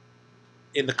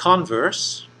in the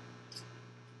converse,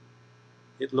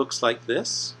 it looks like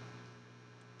this.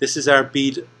 This is our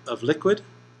bead of liquid.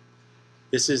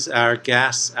 This is our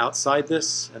gas outside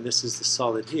this, and this is the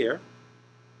solid here.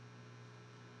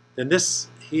 Then this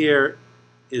here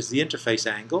is the interface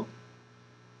angle.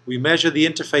 We measure the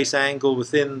interface angle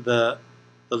within the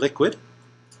liquid,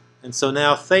 and so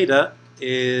now theta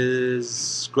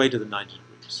is greater than 90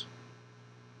 degrees.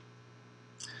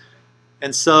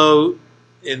 And so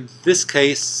in this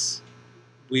case,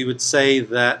 we would say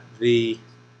that which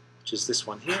is this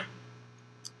one here,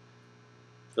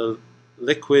 the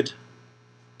liquid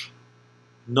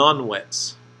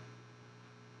non-wets.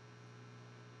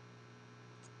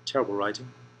 Terrible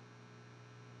writing.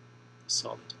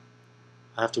 Solid.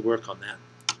 I have to work on that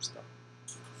stuff.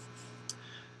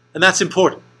 And that's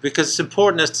important, because it's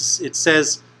important as it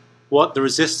says what the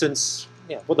resistance,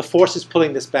 what the forces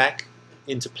pulling this back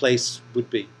into place would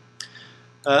be.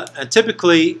 And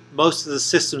typically, most of the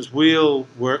systems we'll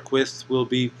work with will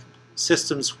be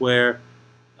systems where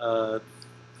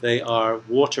they are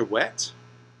water wet.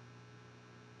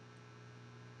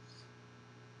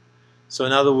 So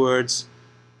in other words,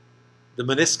 the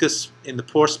meniscus in the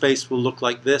pore space will look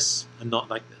like this and not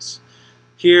like this.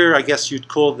 Here, I guess you'd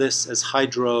call this as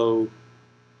hydrophilic.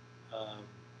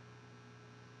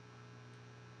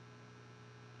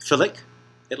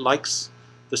 It likes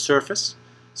the surface.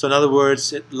 So in other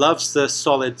words, it loves the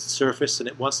solid surface and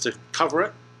it wants to cover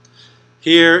it.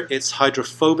 Here, it's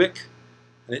hydrophobic,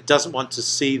 and it doesn't want to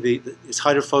see it's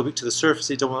hydrophobic to the surface.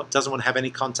 It doesn't want to have any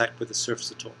contact with the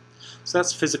surface at all. So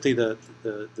that's physically the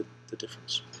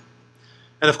difference.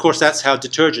 And of course, that's how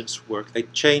detergents work. They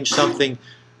change something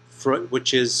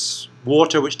which is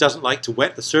water, which doesn't like to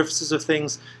wet the surfaces of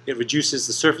things. It reduces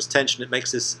the surface tension. It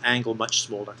makes this angle much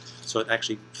smaller, so it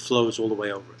actually flows all the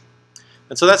way over it.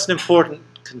 And so that's an important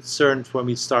concern when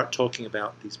we start talking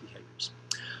about these behaviors.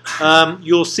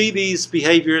 You'll see these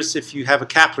behaviors if you have a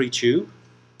capillary tube.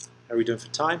 How are we doing for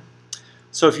time?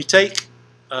 So if you take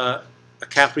a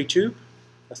capillary tube,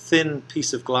 a thin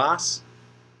piece of glass,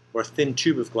 or a thin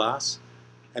tube of glass,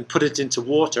 and put it into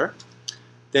water,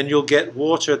 then you'll get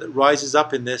water that rises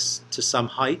up in this to some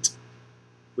height,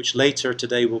 which later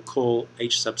today we'll call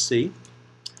H sub c.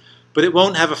 But it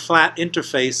won't have a flat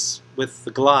interface with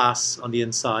the glass on the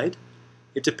inside.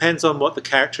 It depends on what the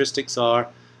characteristics are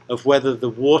of whether the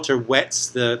water wets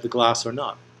the glass or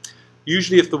not.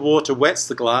 Usually if the water wets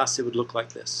the glass, it would look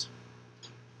like this.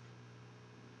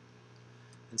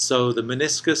 And so the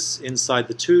meniscus inside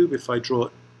the tube, if I draw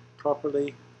it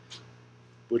properly,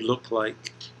 would look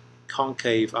like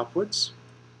concave upwards.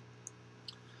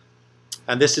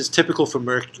 And this is typical for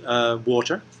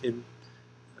water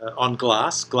on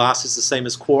glass. Glass is the same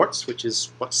as quartz, which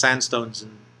is what sandstones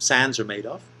and sands are made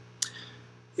of.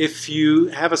 If you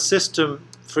have a system,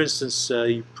 for instance,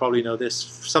 you probably know this,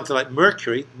 something like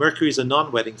mercury. Mercury is a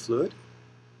non-wetting fluid.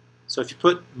 So if you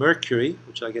put mercury,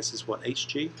 which I guess is what,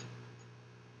 Hg,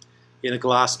 in a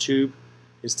glass tube,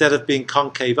 instead of being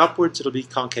concave upwards, it'll be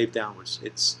concave downwards.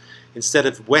 Instead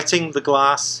of wetting the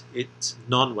glass, it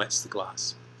non-wets the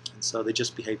glass. And so they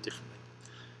just behave differently.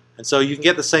 And so you can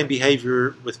get the same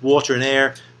behavior with water and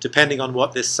air depending on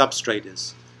what this substrate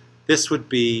is. This would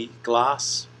be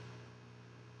glass.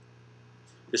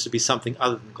 This would be something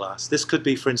other than glass. This could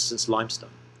be, for instance,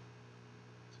 limestone.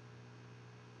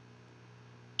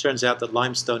 Turns out that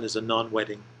limestone is a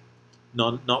non-wetting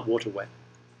not water wet,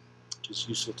 which is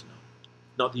useful to know.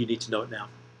 Not that you need to know it now.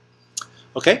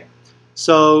 Okay,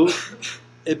 so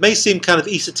it may seem kind of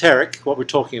esoteric what we're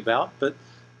talking about, but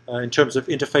in terms of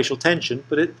interfacial tension,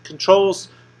 but it controls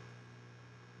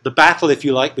the battle, if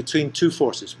you like, between two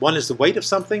forces. One is the weight of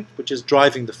something, which is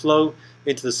driving the flow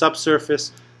into the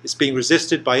subsurface. It's being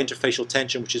resisted by interfacial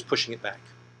tension, which is pushing it back.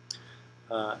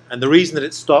 And the reason that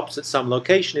it stops at some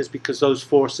location is because those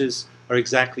forces are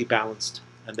exactly balanced,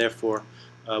 and therefore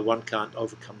one can't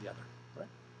overcome the other. Right?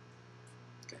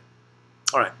 Okay.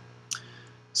 All right.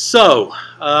 So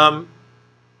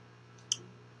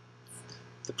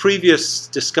the previous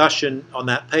discussion on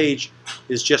that page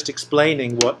is just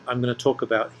explaining what I'm going to talk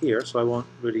about here, so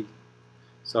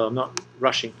I'm not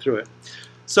rushing through it.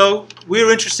 So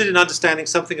we're interested in understanding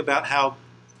something about how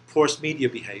porous media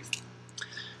behave.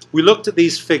 We looked at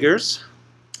these figures,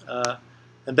 and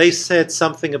they said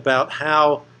something about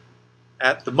how,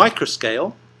 at the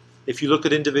microscale, if you look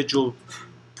at individual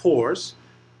pores,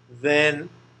 then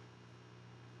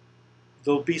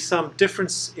there'll be some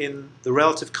difference in the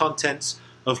relative contents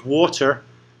of water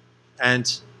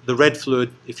and the red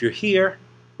fluid if you're here,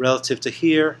 relative to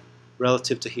here,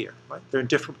 relative to here. Right? They're in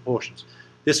different proportions.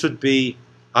 This would be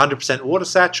 100% water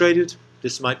saturated.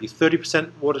 This might be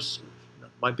 30% water,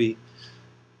 might be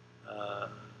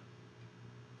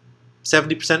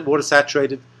 70% water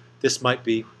saturated. This might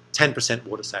be 10%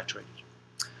 water saturated.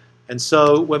 And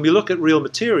so when we look at real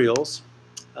materials,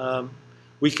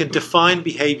 we can define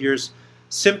behaviors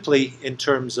simply in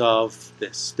terms of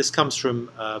this. This comes from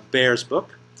Baer's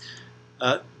book.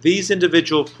 These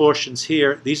individual portions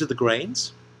here, these are the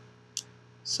grains.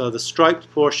 So the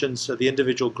striped portions are the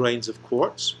individual grains of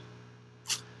quartz.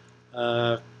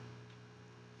 The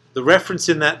reference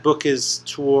in that book is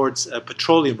towards a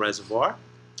petroleum reservoir.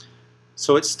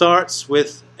 So it starts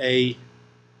with a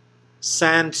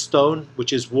sandstone,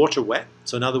 which is water wet.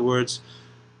 So in other words,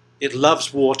 it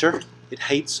loves water. It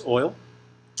hates oil.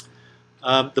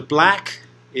 The black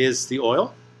is the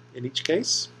oil in each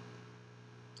case.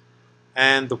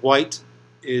 And the white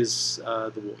is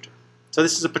the water. So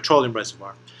this is a petroleum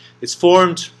reservoir. It's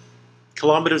formed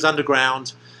kilometers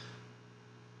underground.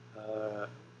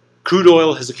 Crude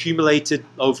oil has accumulated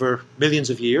over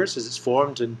millions of years as it's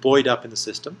formed and buoyed up in the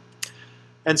system.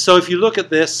 And so if you look at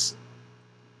this,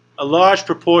 a large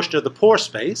proportion of the pore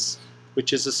space,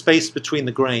 which is the space between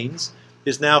the grains,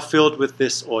 is now filled with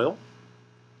this oil.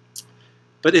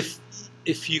 But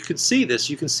if you can see this,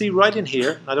 you can see right in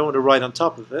here, I don't want to write on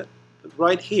top of it, but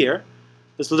right here,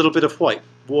 there's a little bit of white,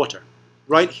 water.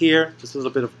 Right here, there's a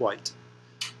little bit of white.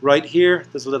 Right here,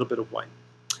 there's a little bit of white.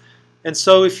 And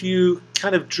so if you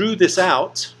kind of drew this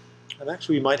out, and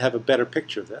actually we might have a better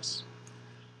picture of this,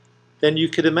 then you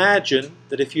could imagine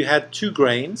that if you had two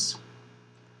grains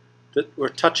that were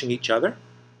touching each other,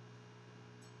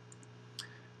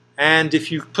 and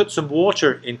if you put some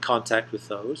water in contact with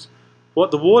those, what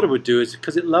the water would do is,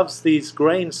 because it loves these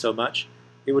grains so much,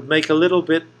 it would make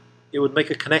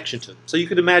a connection to them. So you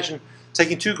could imagine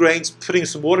taking two grains, putting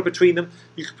some water between them.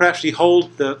 You could actually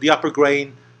hold the upper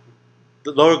grain,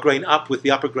 the lower grain up with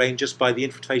the upper grain just by the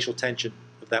interfacial tension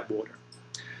of that water.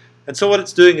 And so what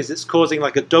it's doing is it's causing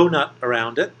like a donut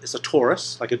around it. It's a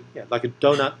torus, like a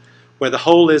donut, where the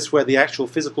hole is where the actual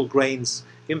physical grains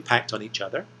impact on each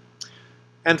other.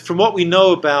 And from what we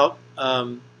know about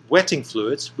wetting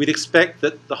fluids, we'd expect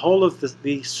that the whole of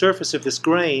the surface of this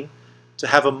grain to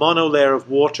have a monolayer of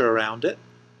water around it.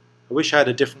 I wish I had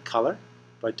a different color,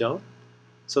 but I don't.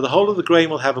 So the whole of the grain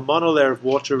will have a monolayer of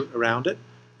water around it,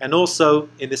 and also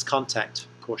in this contact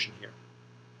portion here.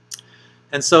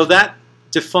 And so that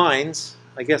defines,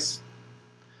 I guess,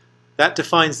 that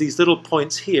defines these little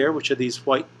points here, which are these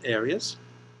white areas.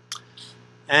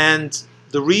 And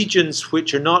the regions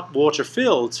which are not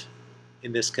water-filled,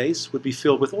 in this case, would be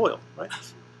filled with oil, right?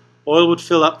 Oil would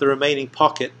fill up the remaining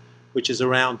pocket, which is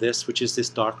around this, which is this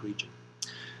dark region.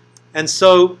 And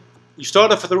so you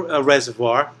start off with a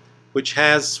reservoir which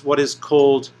has what is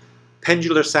called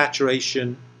pendular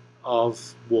saturation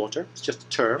of water. It's just a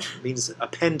term. It means a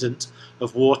pendant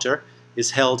of water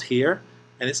is held here,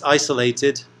 and it's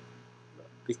isolated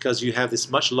because you have this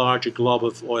much larger glob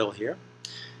of oil here.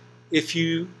 If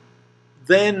you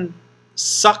then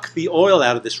suck the oil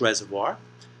out of this reservoir,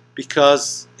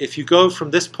 because if you go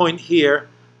from this point here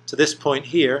to this point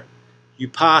here, you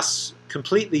pass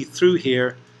completely through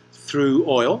here through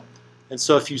oil. And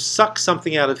so if you suck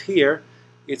something out of here,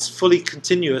 it's fully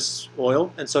continuous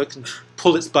oil, and so it can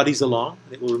pull its buddies along,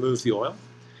 and it will remove the oil.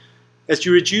 As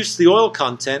you reduce the oil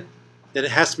content, then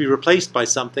it has to be replaced by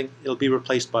something. It'll be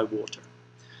replaced by water.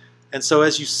 And so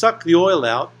as you suck the oil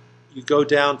out, you go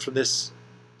down from this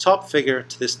top figure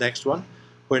to this next one,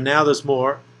 where now there's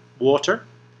more water.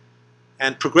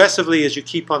 And progressively, as you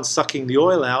keep on sucking the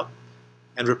oil out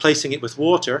and replacing it with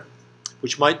water,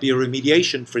 which might be a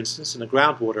remediation, for instance, in a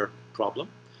groundwater problem,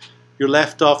 you're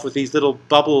left off with these little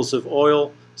bubbles of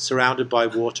oil surrounded by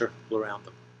water all around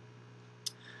them.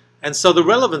 And so the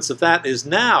relevance of that is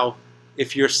now,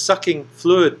 if you're sucking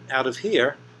fluid out of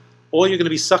here, all you're going to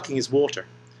be sucking is water.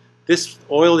 This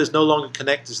oil is no longer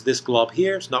connected to this glob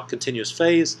here. It's not continuous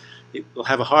phase. It will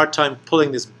have a hard time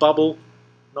pulling this bubble,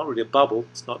 not really a bubble,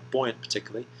 it's not buoyant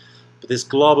particularly, but this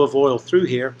glob of oil through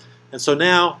here. And so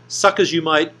now, suck as you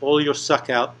might, all your suck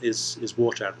out is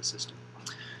water out of the system.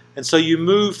 And so you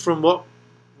move from what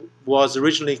was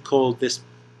originally called this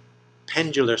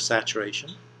pendular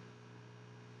saturation,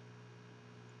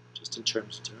 just in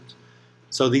terms.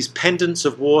 So these pendants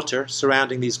of water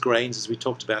surrounding these grains, as we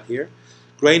talked about here,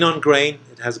 grain on grain,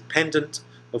 it has a pendant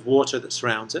of water that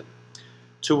surrounds it,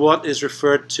 to what is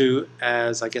referred to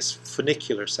as, I guess,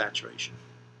 funicular saturation.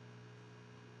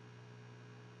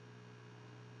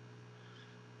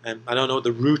 And I don't know what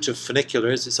the root of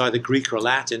funicular is, it's either Greek or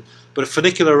Latin, but a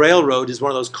funicular railroad is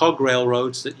one of those cog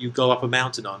railroads that you go up a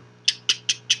mountain on.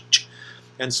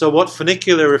 And so what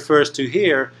funicular refers to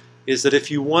here is that if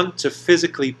you want to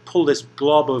physically pull this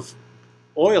glob of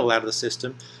oil out of the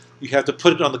system, you have to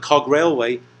put it on the cog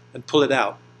railway and pull it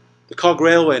out. The cog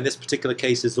railway in this particular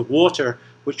case is the water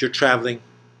which you're traveling,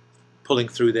 pulling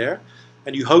through there,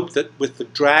 and you hope that with the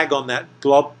drag on that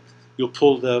glob you'll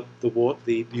pull the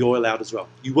oil out as well.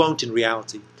 You won't in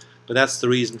reality, but that's the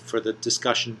reason for the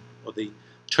discussion or the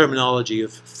terminology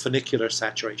of funicular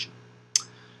saturation.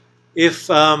 If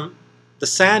the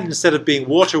sand, instead of being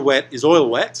water wet, is oil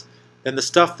wet, then the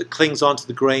stuff that clings onto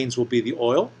the grains will be the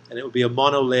oil, and it will be a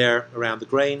monolayer around the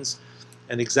grains,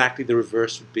 and exactly the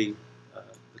reverse would be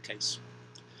the case.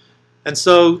 And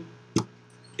so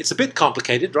it's a bit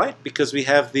complicated, right? Because we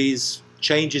have these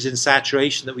changes in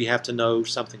saturation that we have to know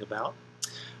something about.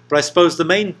 But I suppose the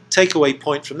main takeaway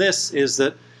point from this is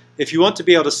that if you want to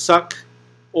be able to suck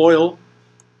oil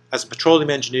as a petroleum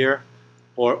engineer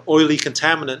or oily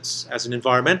contaminants as an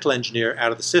environmental engineer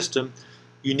out of the system,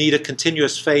 you need a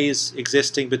continuous phase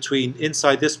existing between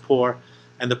inside this pore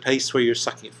and the place where you're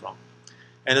sucking it from.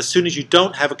 And as soon as you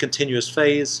don't have a continuous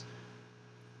phase,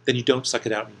 then you don't suck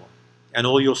it out anymore. And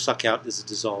all you'll suck out is a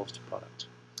dissolved product.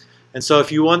 And so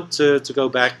if you want to go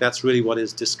back, that's really what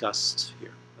is discussed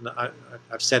here. And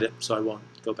I've said it, so I won't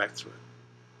go back through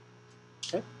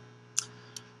it. Okay?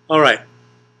 All right.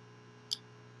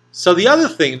 So the other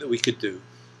thing that we could do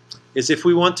is, if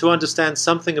we want to understand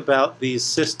something about these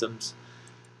systems,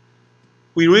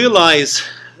 we realize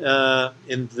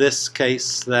in this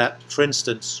case that, for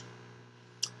instance,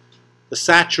 the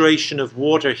saturation of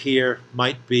water here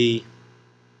might be,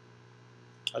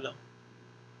 I don't know,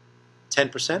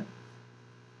 10%.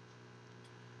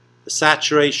 The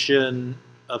saturation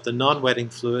of the non-wetting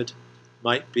fluid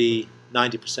might be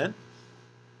 90%.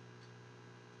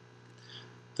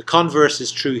 The converse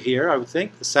is true here, I would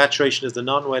think. The saturation of the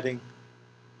non-wetting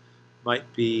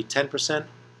might be 10%,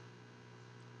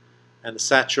 and the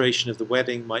saturation of the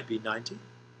wetting might be 90%.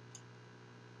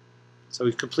 So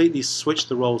we've completely switched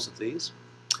the roles of these.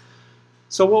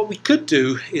 So what we could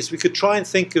do is we could try and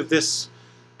think of this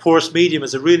porous medium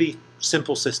as a really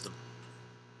simple system.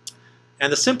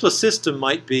 And the simplest system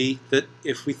might be that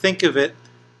if we think of it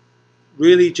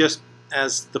really just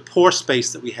as the pore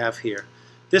space that we have here.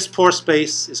 This pore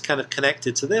space is kind of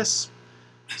connected to this.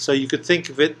 So you could think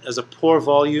of it as a pore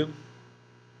volume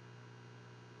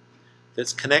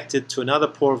that's connected to another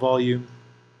pore volume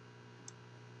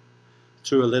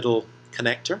through a little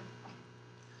connector.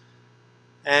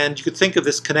 And you could think of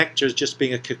this connector as just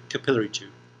being a capillary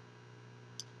tube.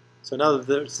 So now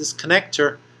there's this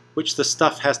connector which the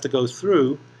stuff has to go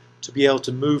through to be able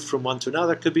to move from one to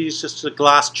another. It could be just a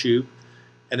glass tube,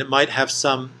 and it might have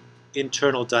some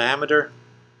internal diameter,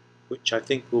 which I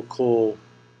think we'll call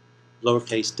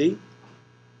lowercase d.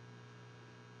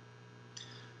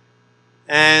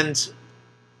 And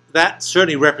that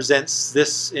certainly represents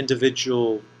this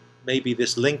individual, maybe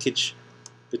this linkage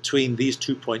between these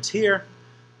 2 points here.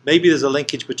 Maybe there's a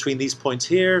linkage between these points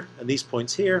here and these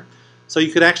points here. So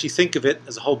you could actually think of it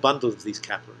as a whole bundle of these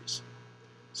capillaries.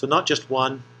 So not just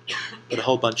one, but a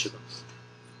whole bunch of them.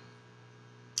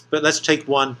 But let's take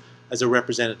one as a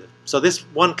representative. So this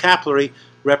one capillary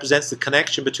represents the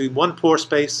connection between one pore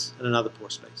space and another pore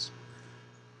space.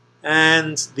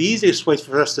 And the easiest way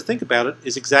for us to think about it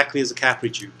is exactly as a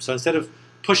capillary tube. So instead of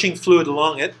pushing fluid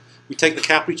along it, we take the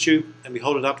capillary tube and we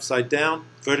hold it upside down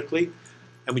vertically,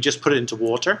 and we just put it into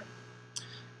water.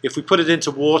 If we put it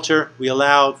into water, we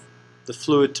allow the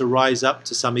fluid to rise up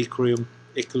to some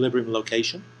equilibrium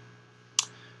location.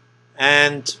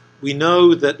 And we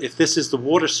know that if this is the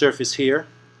water surface here,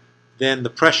 then the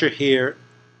pressure here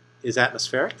is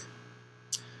atmospheric.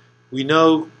 We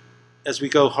know as we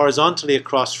go horizontally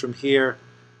across from here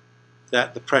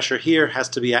that the pressure here has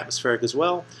to be atmospheric as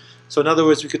well. So in other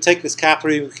words, we could take this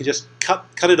capillary, we could just cut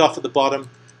it off at the bottom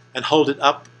and hold it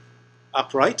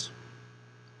upright.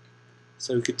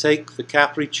 So we could take the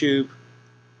capillary tube,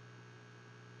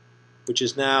 which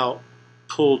is now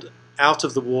pulled out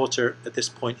of the water at this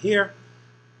point here.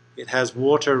 It has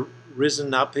water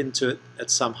risen up into it at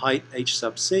some height, h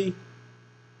sub c.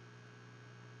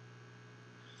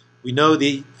 We know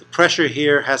the pressure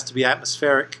here has to be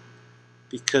atmospheric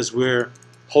because we're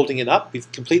holding it up.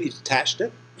 We've completely detached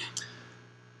it.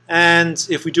 And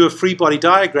if we do a free body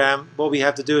diagram, what we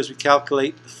have to do is we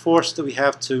calculate the force that we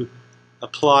have to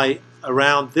apply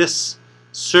around this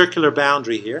circular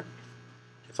boundary here.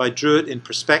 If I drew it in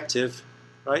perspective,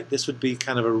 right, this would be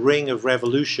kind of a ring of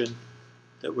revolution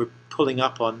that we're pulling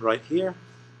up on right here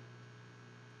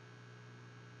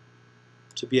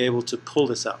to be able to pull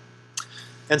this up.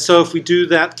 And so if we do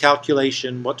that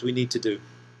calculation, what do we need to do?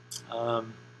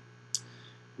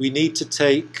 We need to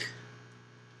take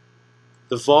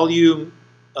the volume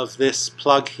of this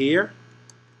plug here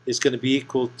is going to be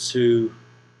equal to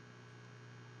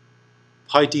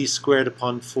pi d squared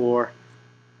upon 4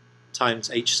 times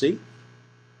hc.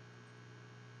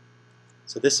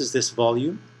 So this is this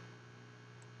volume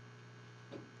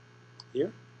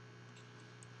here.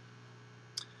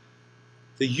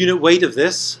 The unit weight of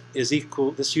this is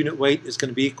equal, this unit weight is going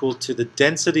to be equal to the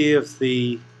density of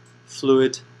the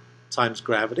fluid times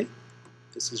gravity.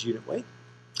 This is unit weight.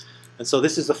 And so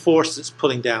this is the force that's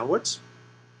pulling downwards.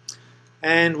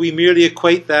 And we merely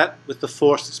equate that with the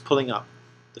force that's pulling up.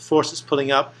 The force that's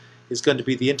pulling up is going to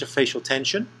be the interfacial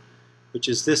tension, which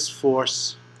is this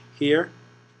force here,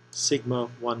 sigma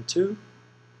 1, 2,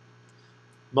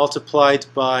 multiplied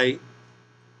by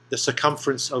the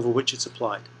circumference over which it's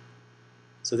applied.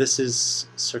 So this is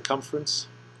circumference.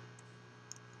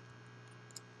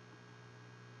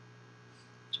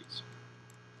 Jeez.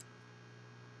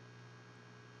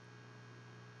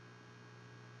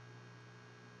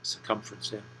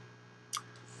 Circumference, yeah.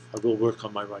 I will work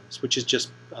on my writings, which is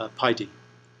just pi d.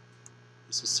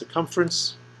 This is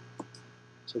circumference.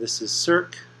 So this is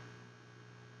circ.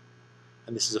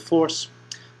 And this is a force.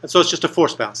 And so it's just a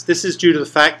force balance. This is due to the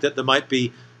fact that there might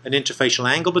be an interfacial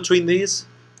angle between these.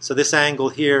 So this angle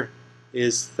here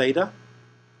is theta.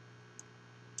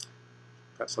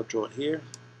 Perhaps I'll draw it here.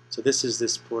 So this is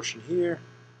this portion here.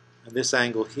 And this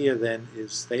angle here then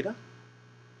is theta.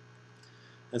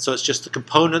 And so it's just the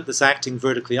component that's acting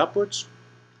vertically upwards.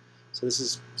 So this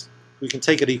is, we can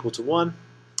take it equal to 1.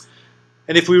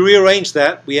 And if we rearrange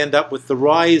that, we end up with the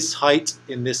rise height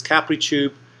in this capillary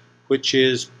tube, which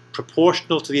is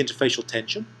proportional to the interfacial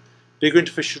tension. Bigger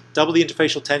interfacial, double the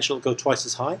interfacial tension will go twice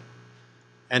as high.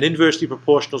 And inversely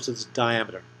proportional to the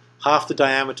diameter. Half the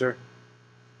diameter,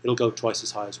 it'll go twice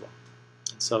as high as well.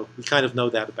 And so we kind of know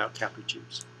that about capillary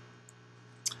tubes.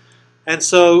 And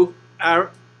so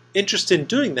our interest in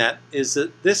doing that is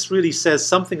that this really says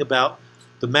something about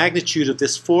the magnitude of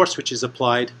this force which is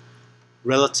applied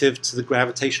relative to the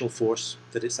gravitational force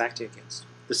that it's acting against.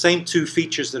 The same two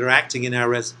features that are acting in our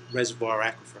reservoir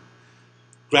aquifer.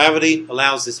 Gravity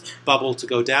allows this bubble to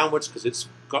go downwards because it's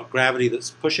got gravity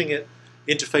that's pushing it.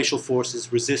 Interfacial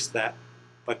forces resist that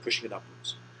by pushing it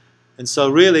upwards. And so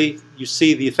really you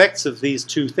see the effects of these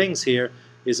two things here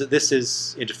is that this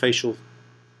is interfacial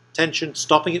tension,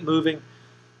 stopping it moving.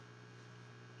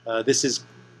 This is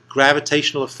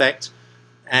gravitational effect,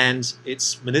 and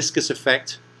its meniscus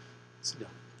effect. No,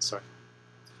 sorry,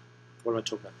 what am I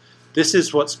talking about? This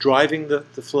is what's driving the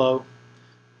flow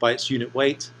by its unit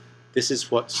weight. This is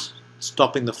what's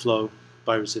stopping the flow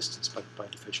by resistance, by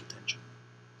interfacial tension.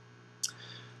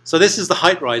 So this is the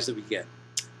height rise that we get.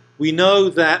 We know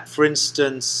that, for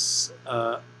instance,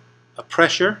 a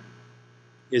pressure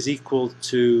is equal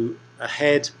to a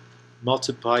head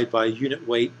multiplied by a unit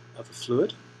weight of a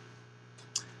fluid.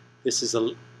 This is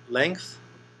a length.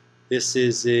 This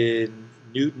is in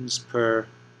newtons per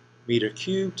meter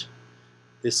cubed.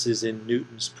 This is in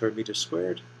newtons per meter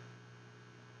squared.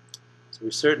 So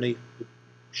we certainly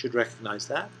should recognize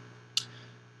that.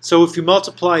 So if you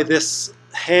multiply this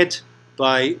head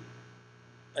by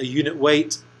a unit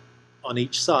weight on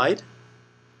each side,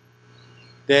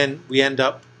 then we end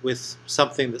up with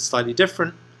something that's slightly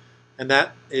different, and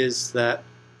that is that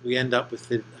we end up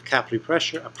with a capillary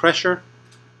pressure, a pressure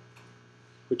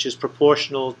which is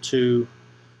proportional to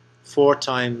 4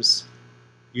 times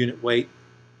unit weight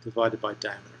divided by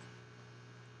diameter.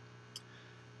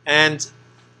 And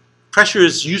pressure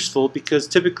is useful because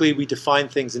typically we define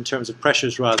things in terms of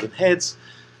pressures rather than heads,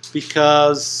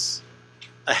 because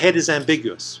a head is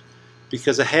ambiguous,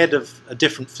 because a head of a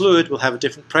different fluid will have a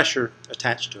different pressure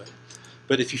attached to it.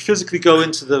 But if you physically go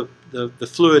into the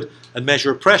fluid and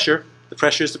measure a pressure, the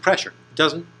pressure is the pressure. It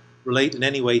doesn't relate in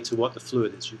any way to what the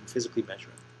fluid is. You can physically measure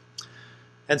it.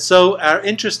 And so our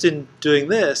interest in doing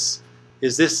this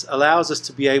is this allows us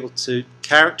to be able to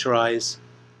characterize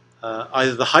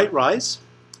either the height rise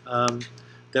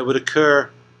that would occur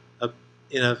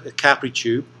in a capillary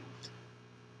tube.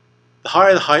 The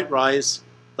higher the height rise,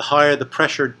 the higher the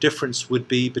pressure difference would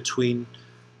be between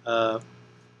the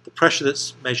pressure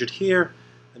that's measured here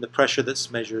and the pressure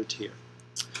that's measured here.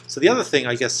 So the other thing,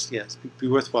 I guess, yes, be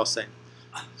worthwhile saying.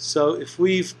 So if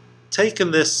we've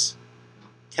taken this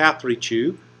capillary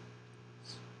tube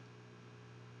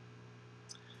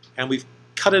and we've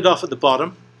cut it off at the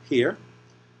bottom here,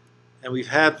 and we've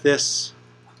had this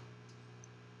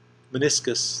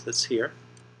meniscus that's here,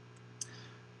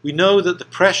 we know that the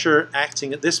pressure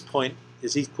acting at this point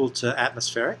is equal to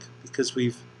atmospheric because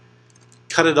we've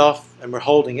cut it off and we're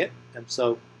holding it, and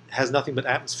so it has nothing but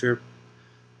atmosphere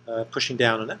pushing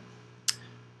down on it.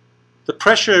 The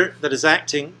pressure that is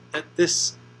acting at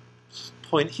this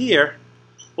point here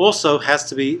also has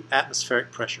to be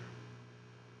atmospheric pressure.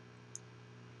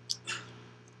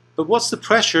 But what's the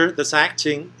pressure that's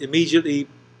acting immediately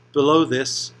below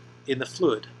this in the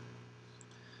fluid?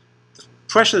 The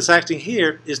pressure that's acting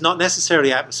here is not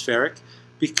necessarily atmospheric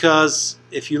because,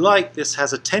 if you like, this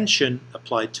has a tension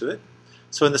applied to it.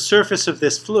 So in the surface of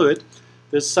this fluid,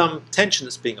 there's some tension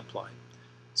that's being applied.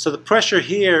 So the pressure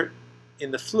here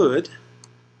in the fluid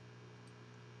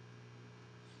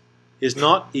is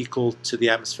not equal to the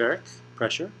atmospheric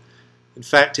pressure. In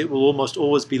fact, it will almost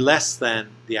always be less than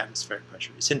the atmospheric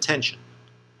pressure. It's in tension.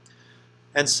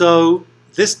 And so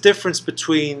this difference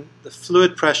between the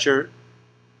fluid pressure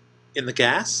in the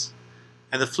gas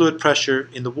and the fluid pressure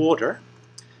in the water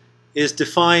is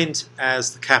defined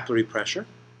as the capillary pressure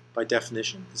by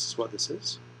definition. This is what this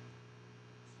is.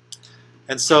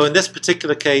 And so in this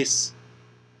particular case,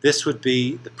 this would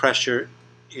be the pressure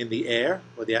in the air,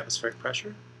 or the atmospheric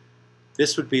pressure.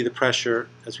 This would be the pressure,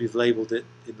 as we've labeled it,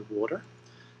 in the water.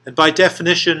 And by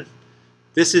definition,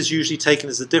 this is usually taken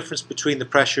as the difference between the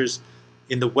pressures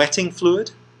in the wetting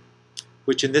fluid,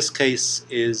 which in this case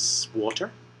is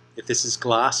water, if this is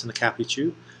glass in the capillary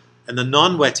tube, and the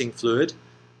non-wetting fluid,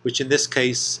 which in this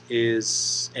case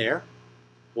is air,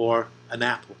 or an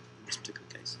apple in this particular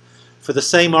case, for the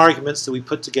same arguments that we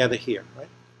put together here, right?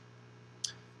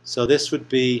 So this would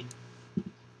be,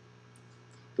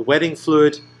 the wetting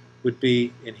fluid would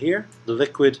be in here, the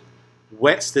liquid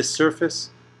wets this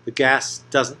surface, the gas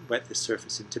doesn't wet this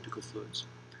surface in typical fluids.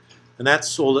 And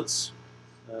that's all it's,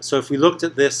 so if we looked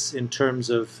at this in terms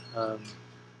of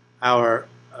our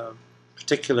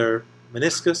particular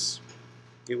meniscus,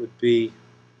 it would be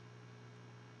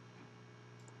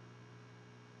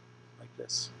like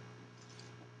this.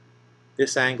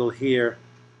 This angle here,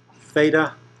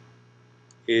 theta,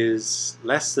 is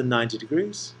less than 90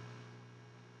 degrees.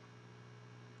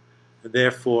 And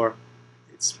therefore,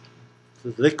 it's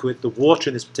the liquid, the water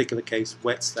in this particular case,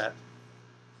 wets that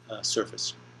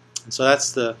surface. And so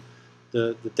that's the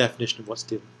definition of what's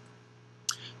given.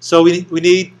 So we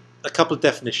need a couple of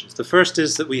definitions. The first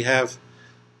is that we have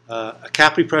a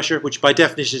capillary pressure, which by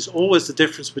definition is always the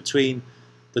difference between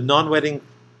the non-wetting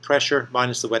pressure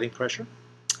minus the wetting pressure.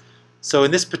 So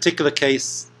in this particular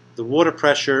case, the water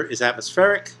pressure is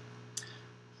atmospheric.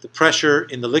 The pressure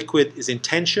in the liquid is in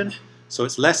tension, so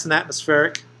it's less than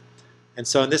atmospheric. And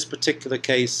so in this particular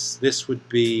case, this would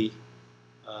be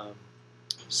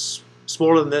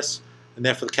smaller than this, and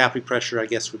therefore the capillary pressure, I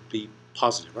guess, would be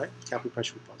positive, right? Capillary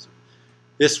pressure would be positive.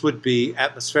 This would be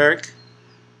atmospheric.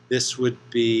 This would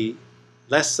be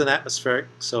less than atmospheric,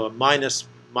 so a minus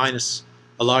minus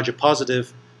a larger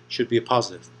positive should be a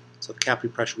positive. So the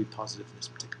capillary pressure would be positive in this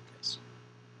particular case.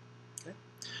 Okay?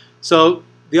 So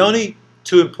the only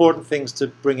two important things to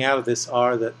bring out of this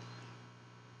are that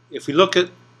if we look at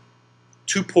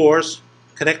two pores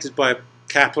connected by a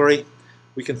capillary,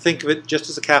 we can think of it just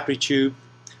as a capillary tube.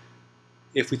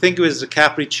 If we think of it as a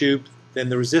capillary tube, then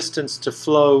the resistance to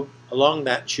flow along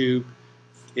that tube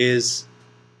is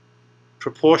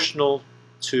proportional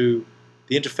to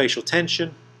the interfacial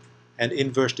tension and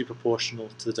inversely proportional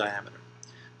to the diameter.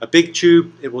 A big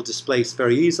tube, it will displace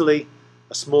very easily.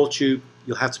 A small tube,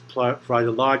 you'll have to provide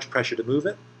a large pressure to move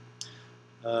it.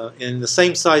 In the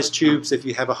same size tubes, if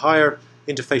you have a higher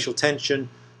interfacial tension,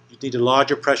 you need a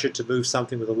larger pressure to move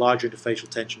something with a larger interfacial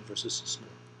tension versus a small.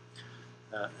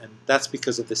 And that's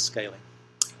because of this scaling.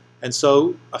 And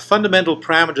so a fundamental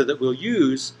parameter that we'll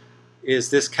use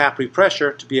is this capillary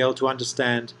pressure to be able to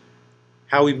understand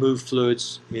how we move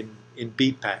fluids in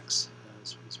bead packs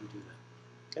as we do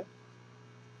that. Okay.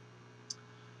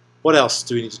 What else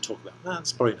do we need to talk about?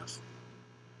 That's probably enough.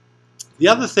 The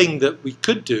other thing that we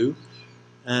could do,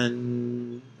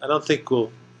 and I don't think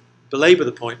we'll belabor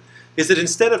the point, is that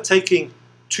instead of taking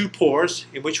two pores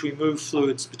in which we move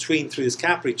fluids between through this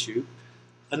capillary tube,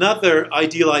 another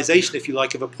idealization, if you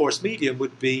like, of a porous medium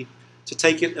would be to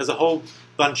take it as a whole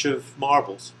bunch of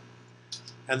marbles.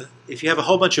 And if you have a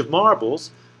whole bunch of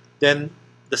marbles, then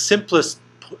the simplest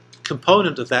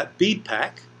component of that bead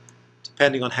pack,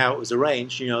 depending on how it was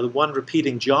arranged, you know, the one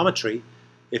repeating geometry,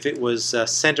 if it was a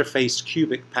center-faced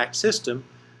cubic packed system,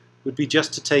 would be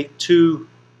just to take two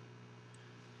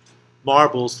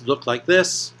marbles that look like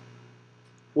this,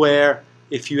 where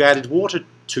if you added water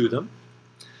to them,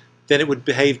 then it would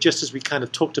behave just as we kind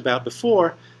of talked about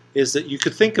before, is that you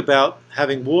could think about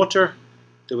having water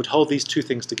that would hold these two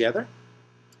things together.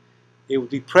 It would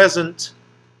be present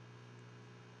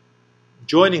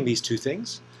joining these two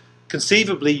things.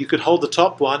 Conceivably, you could hold the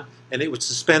top one and it would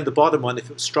suspend the bottom one if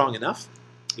it was strong enough,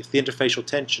 if the interfacial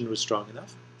tension was strong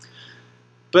enough.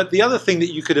 But the other thing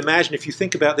that you could imagine, if you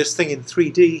think about this thing in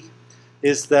 3D,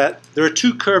 is that there are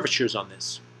two curvatures on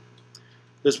this.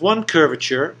 There's one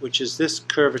curvature, which is this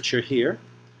curvature here.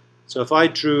 So if I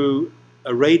drew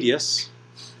a radius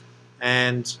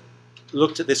and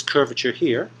looked at this curvature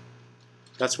here,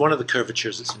 that's one of the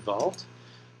curvatures that's involved.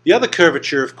 The other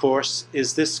curvature, of course,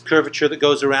 is this curvature that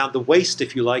goes around the waist,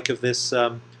 if you like, of this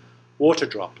water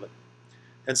droplet.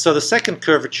 And so the second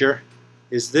curvature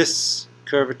is this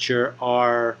curvature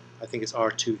R, I think it's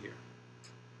R2 here.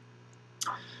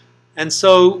 And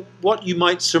so what you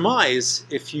might surmise,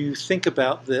 if you think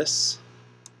about this,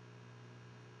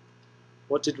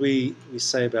 what did we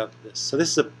say about this? So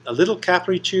this is a little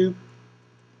capillary tube.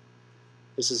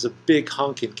 This is a big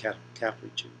honking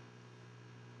capillary tube.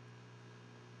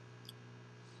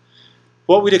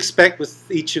 What we'd expect with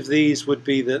each of these would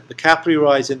be that the capillary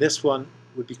rise in this one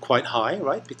would be quite high,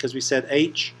 right? Because we said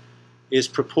H is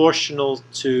proportional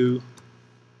to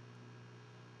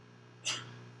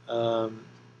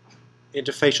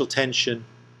interfacial tension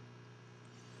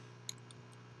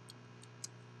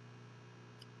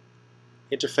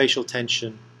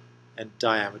and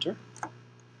diameter.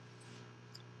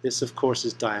 This, of course,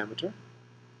 is diameter.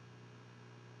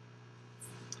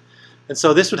 And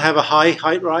so this would have a high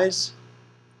height rise.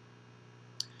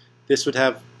 This would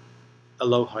have a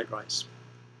low height rise.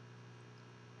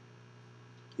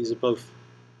 These are both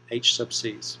H sub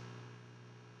C's.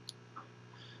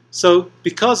 So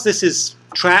because this is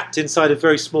trapped inside a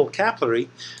very small capillary,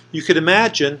 you could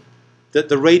imagine that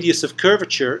the radius of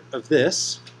curvature of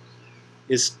this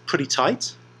is pretty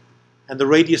tight, and the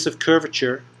radius of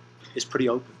curvature is pretty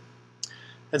open.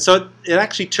 And so it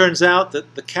actually turns out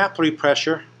that the capillary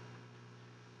pressure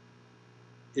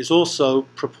is also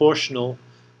proportional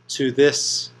to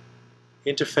this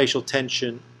interfacial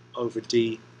tension over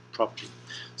D property.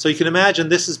 So you can imagine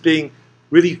this as being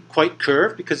really quite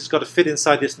curved because it's got to fit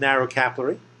inside this narrow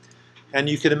capillary. And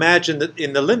you can imagine that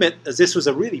in the limit, as this was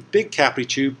a really big capillary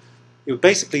tube, it would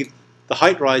basically, the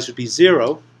height rise would be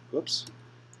 0, whoops,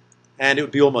 and it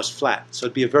would be almost flat. So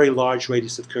it'd be a very large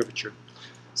radius of curvature.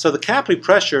 So the capillary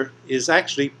pressure is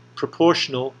actually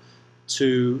proportional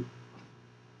to,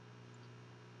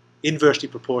 inversely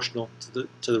proportional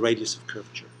to the radius of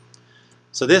curvature.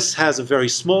 So this has a very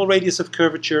small radius of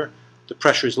curvature, the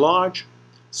pressure is large,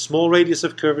 small radius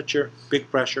of curvature, big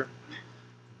pressure,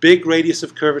 big radius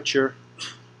of curvature,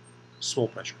 small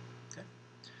pressure. Okay?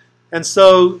 And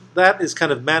so that is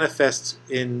kind of manifest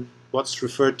in what's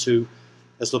referred to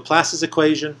as Laplace's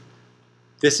equation.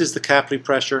 This is the capillary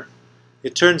pressure.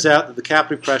 It turns out that the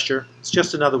capillary pressure, it's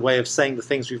just another way of saying the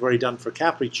things we've already done for a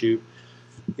capillary tube,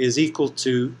 is equal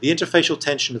to the interfacial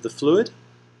tension of the fluid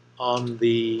on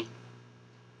the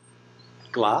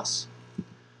glass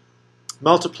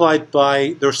multiplied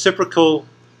by the reciprocal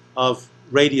of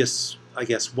radius, I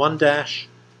guess, 1 dash,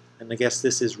 and I guess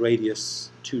this is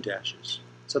radius 2 dashes.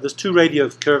 So there's two radii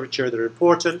of curvature that are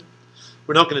important.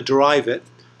 We're not going to derive it,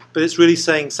 but it's really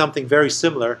saying something very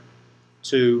similar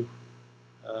to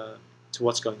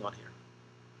what's going on here.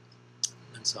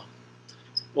 And so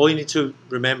all you need to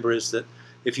remember is that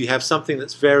if you have something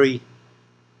that's very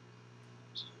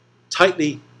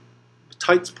tight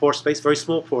pore space, very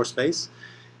small pore space,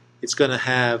 it's going to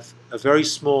have a very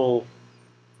small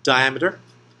diameter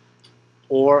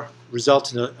or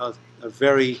result in a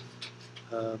very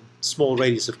small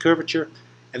radius of curvature,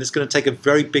 and it's going to take a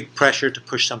very big pressure to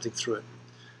push something through it.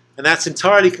 And that's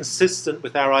entirely consistent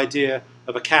with our idea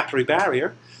of a capillary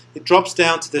barrier. It drops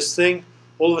down to this thing.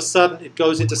 All of a sudden, it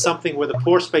goes into something where the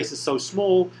pore space is so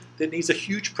small that it needs a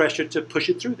huge pressure to push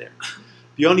it through there.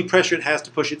 The only pressure it has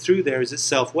to push it through there is its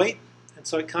self-weight, and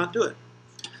so it can't do it.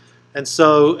 And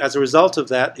so, as a result of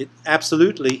that, it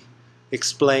absolutely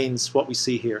explains what we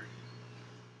see here.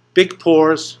 Big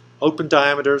pores, open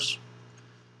diameters,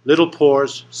 little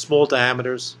pores, small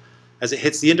diameters. As it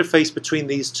hits the interface between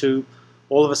these two,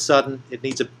 all of a sudden it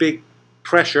needs a big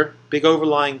pressure, big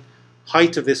overlying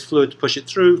height of this fluid to push it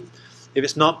through. If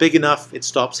it's not big enough, it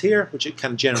stops here, which it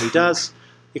kind of generally does,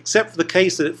 except for the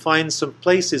case that it finds some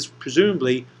places,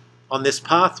 presumably on this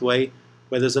pathway,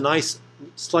 where there's a nice,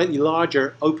 slightly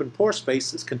larger open pore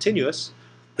space that's continuous,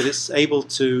 that it's able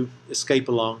to escape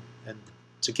along and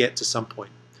to get to some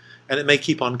point. And it may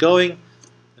keep on going,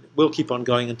 and it will keep on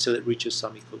going until it reaches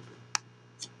some equilibrium.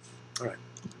 All right.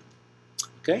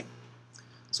 Okay?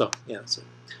 So, yeah, that's it.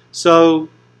 So,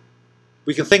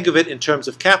 we can think of it in terms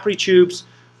of capillary tubes,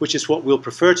 which is what we'll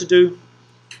prefer to do,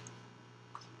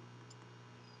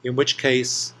 in which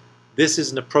case this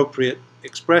is an appropriate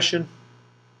expression.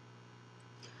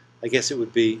 I guess it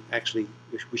would be, actually,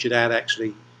 we should add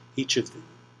actually each of the,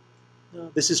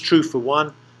 no, this is true for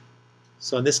one.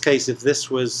 So in this case, if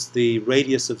this was the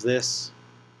radius of this,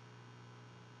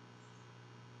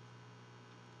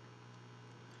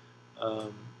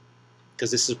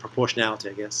 because this is proportionality,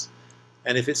 I guess.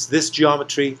 And if it's this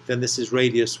geometry, then this is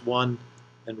radius 1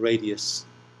 and radius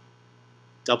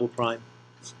double prime.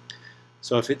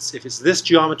 So if it's this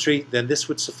geometry, then this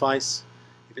would suffice.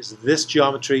 If it's this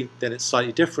geometry, then it's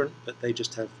slightly different, but they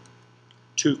just have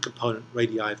two component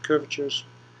radii of curvatures.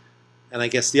 And I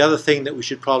guess the other thing that we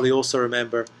should probably also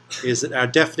remember is that our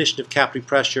definition of capillary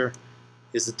pressure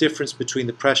is the difference between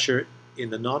the pressure in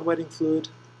the non-wetting fluid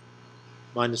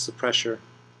minus the pressure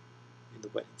in the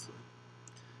wetting fluid.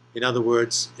 In other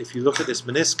words, if you look at this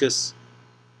meniscus,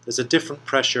 there's a different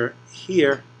pressure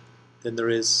here than there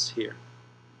is here.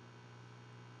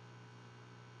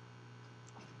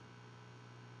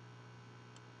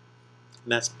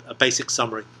 And that's a basic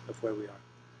summary of where we are.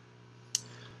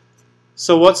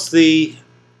 So what's the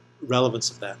relevance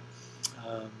of that?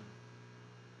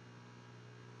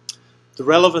 The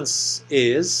relevance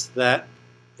is that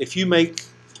if you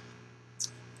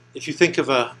think of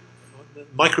a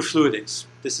microfluidics,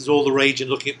 this is all the rage in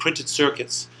looking at printed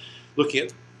circuits. You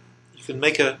can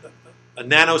make a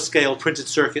nanoscale printed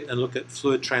circuit and look at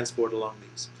fluid transport along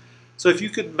these. So if you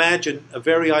could imagine a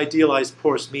very idealized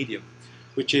porous medium,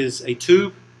 which is a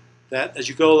tube that, as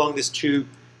you go along this tube,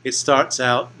 it starts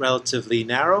out relatively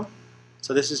narrow.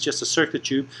 So this is just a circular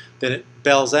tube. Then it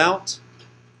bells out.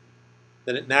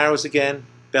 Then it narrows again,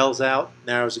 bells out,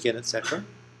 narrows again, etc.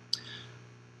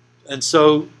 And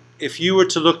so if you were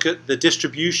to look at the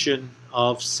distribution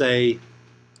of, say,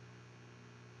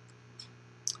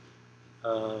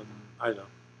 I don't know.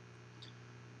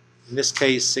 In this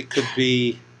case, it could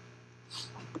be,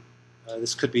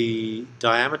 this could be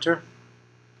diameter.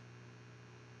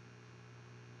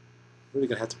 I'm really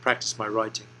going to have to practice my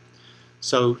writing.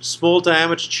 So small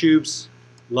diameter tubes,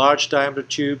 large diameter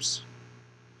tubes,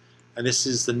 and this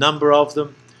is the number of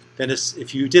them. Then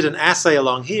if you did an assay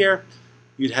along here,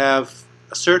 you'd have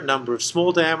a certain number of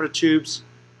small diameter tubes,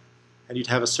 and you'd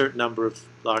have a certain number of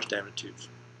large diameter tubes.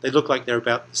 They look like they're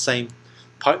about the same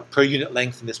per unit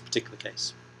length in this particular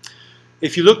case.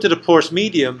 If you looked at a porous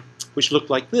medium, which looked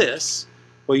like this,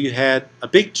 where you had a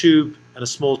big tube and a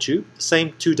small tube, the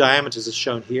same two diameters as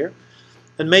shown here,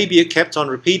 and maybe it kept on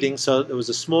repeating, so there was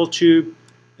a small tube,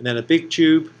 and then a big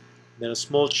tube, and then a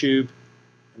small tube,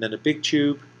 and then a big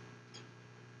tube,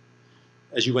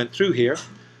 as you went through here.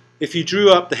 If you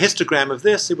drew up the histogram of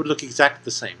this, it would look exactly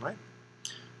the same, right?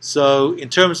 So in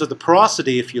terms of the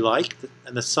porosity, if you like,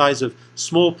 and the size of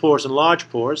small pores and large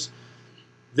pores,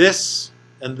 this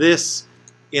and this,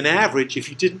 in average, if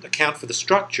you didn't account for the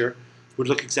structure, would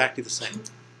look exactly the same.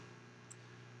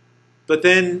 But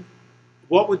then,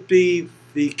 what would be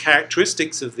the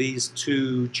characteristics of these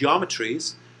two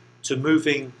geometries to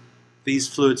moving these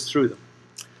fluids through them?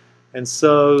 And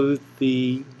so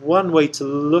the one way to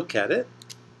look at it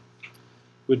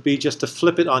would be just to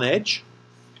flip it on edge.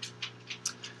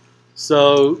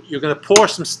 So you're going to pour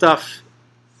some stuff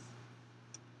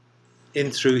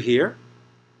in through here.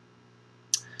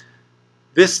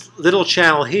 This little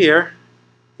channel here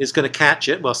is going to catch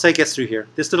it. Well, say it gets through here.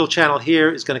 This little channel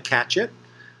here is going to catch it,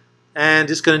 and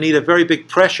it's going to need a very big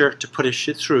pressure to push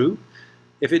it through.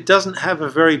 If it doesn't have a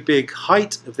very big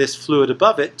height of this fluid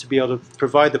above it to be able to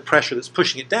provide the pressure that's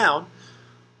pushing it down,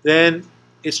 then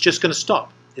it's just going to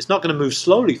stop. it's not going to move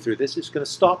slowly through this. It's going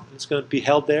to stop. It's going to be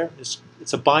held there.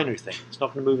 It's a binary thing. It's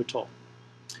not going to move at all.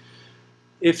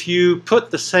 If you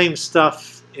put the same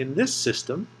stuff in this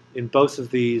system, in both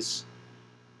of these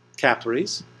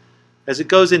capillaries, as it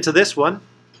goes into this one,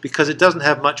 because it doesn't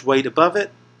have much weight above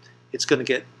it, it's going to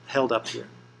get held up here.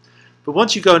 But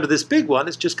once you go into this big one,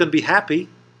 it's just going to be happy.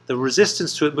 The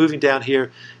resistance to it moving down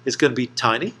here is going to be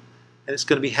tiny, and it's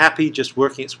going to be happy just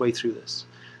working its way through this.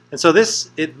 And so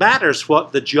it matters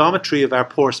what the geometry of our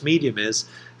porous medium is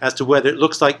as to whether it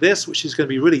looks like this, which is going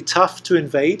to be really tough to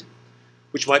invade,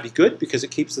 which might be good because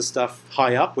it keeps the stuff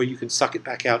high up where you can suck it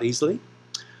back out easily.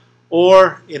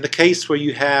 Or in the case where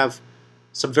you have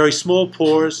some very small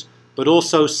pores, but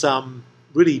also some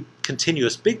really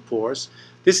continuous big pores,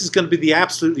 this is going to be the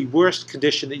absolutely worst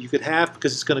condition that you could have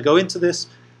because it's going to go into this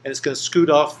and it's going to scoot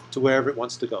off to wherever it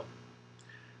wants to go.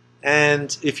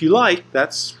 And if you like,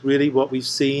 that's really what we've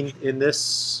seen in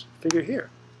this figure here.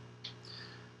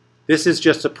 This is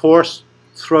just a porous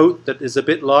throat that is a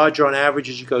bit larger on average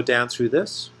as you go down through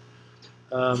this.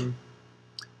 The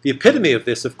epitome of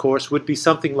this, of course, would be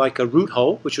something like a root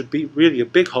hole, which would be really a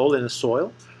big hole in the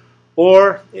soil,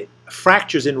 or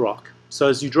fractures in rock. So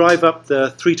as you drive up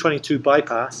the 322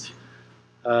 bypass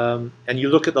and you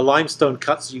look at the limestone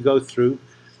cuts you go through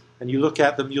and you look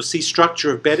at them, you'll see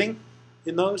structure of bedding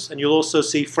in those, and you'll also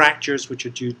see fractures which are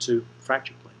due to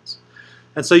fracture planes.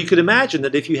 And so you could imagine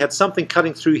that if you had something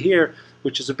cutting through here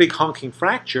which is a big honking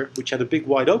fracture, which had a big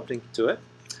wide opening to it,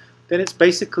 then it's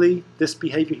basically this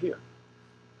behavior here.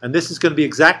 And this is going to be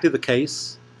exactly the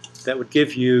case that would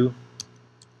give you,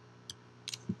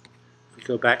 if we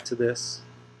go back to this,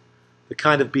 the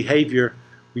kind of behavior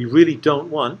we really don't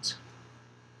want.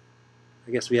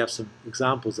 I guess we have some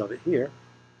examples of it here.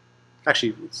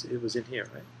 Actually, it was in here,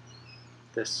 right?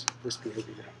 This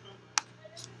behavior here.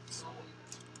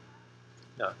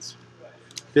 No, it's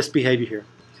this behavior here.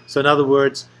 So in other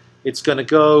words, it's going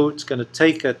to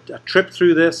take a trip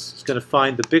through this, it's going to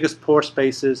find the biggest pore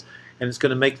spaces, and it's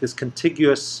going to make this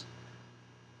contiguous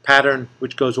pattern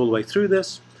which goes all the way through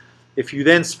this. If you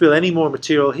then spill any more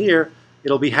material here,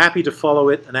 it'll be happy to follow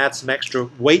it and add some extra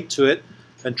weight to it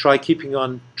and try keeping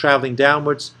on traveling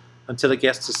downwards until it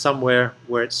gets to somewhere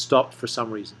where it's stopped for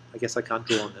some reason. I guess I can't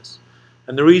draw on this.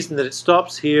 And the reason that it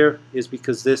stops here is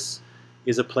because this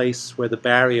is a place where the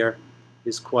barrier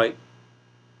is quite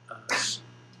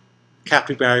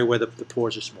capillary barrier where the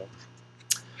pores are small.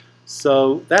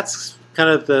 So that's kind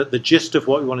of the gist of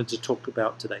what we wanted to talk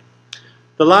about today.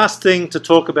 The last thing to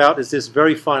talk about is this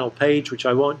very final page, which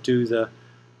I won't do the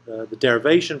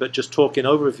derivation, but just talk in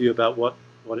overview about what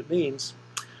it means.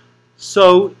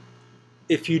 So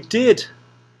if you did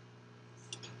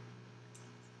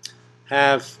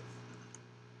have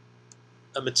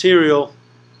a material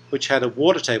which had a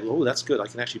water table, oh, that's good, I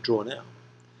can actually draw now.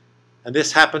 And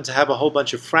this happened to have a whole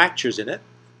bunch of fractures in it,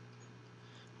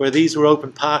 where these were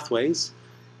open pathways,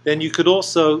 then you could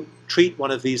also treat one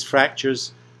of these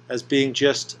fractures as being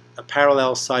just a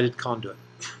parallel-sided conduit.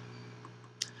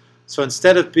 So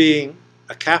instead of being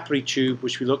a capillary tube,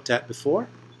 which we looked at before,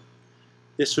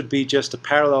 this would be just a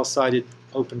parallel-sided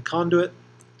open conduit,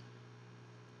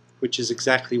 which is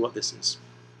exactly what this is.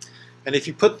 And if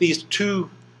you put these two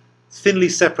thinly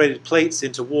separated plates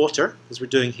into water, as we're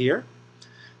doing here,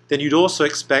 then you'd also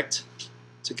expect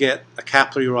to get a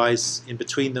capillary rise in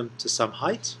between them to some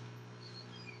height.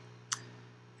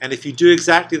 And if you do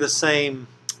exactly the same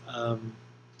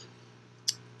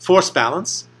force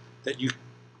balance, that you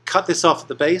cut this off at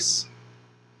the base,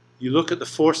 you look at the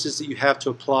forces that you have to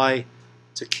apply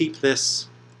to keep this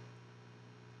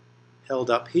held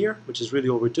up here, which is really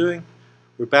all we're doing.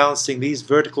 We're balancing these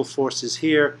vertical forces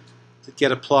here that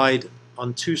get applied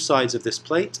on two sides of this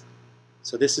plate.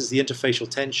 So this is the interfacial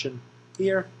tension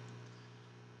here.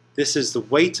 This is the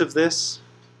weight of this,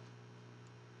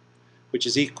 which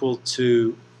is equal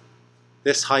to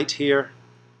this height here,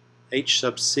 h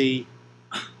sub c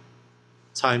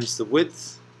times the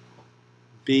width,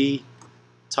 b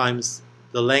times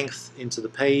the length into the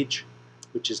page,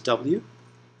 which is w.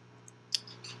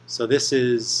 So this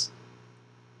is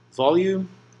volume,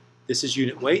 this is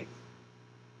unit weight,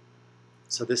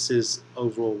 so this is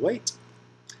overall weight.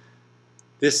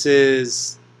 This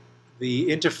is the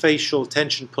interfacial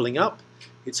tension pulling up.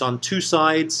 It's on two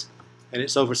sides and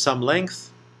it's over some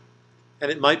length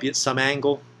and it might be at some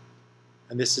angle,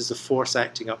 and this is the force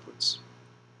acting upwards.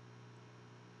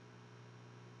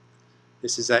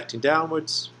 This is acting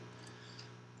downwards.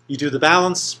 You do the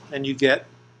balance and you get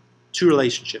two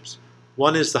relationships.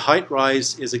 One is the height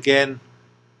rise is again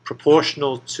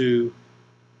proportional to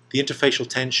the interfacial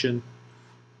tension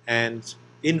and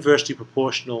inversely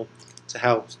proportional to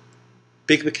how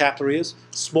big the capillary is.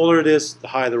 Smaller it is, the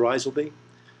higher the rise will be.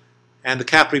 And the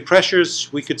capillary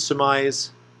pressures we could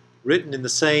surmise, written in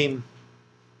the same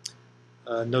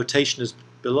notation as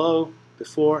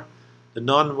before, the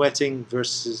non-wetting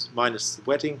versus minus the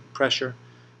wetting pressure.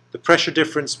 The pressure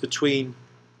difference between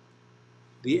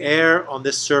the air on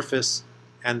this surface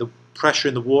and the pressure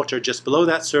in the water just below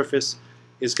that surface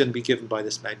is going to be given by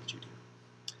this magnitude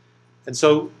here. And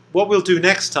so what we'll do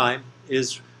next time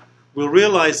is we'll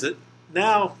realize that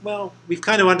now, well, we've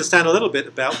kind of understand a little bit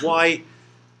about why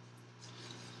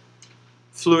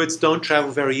fluids don't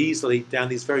travel very easily down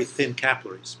these very thin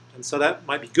capillaries. And so that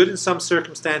might be good in some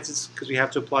circumstances because we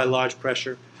have to apply large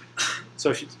pressure. So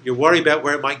if you're worried about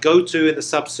where it might go to in the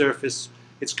subsurface,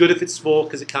 it's good if it's small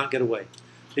because it can't get away.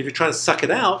 If you're trying to suck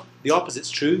it out, the opposite's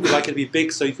true. You like it to be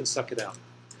big so you can suck it out.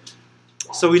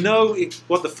 So we know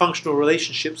what the functional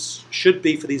relationships should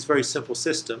be for these very simple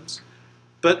systems,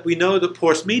 but we know that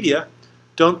porous media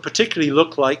don't particularly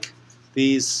look like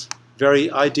these very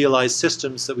idealized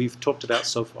systems that we've talked about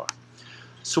so far.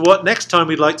 So what next time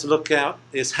we'd like to look at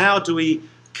is how do we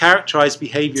characterize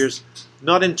behaviors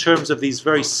not in terms of these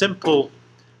very simple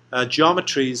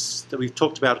geometries that we've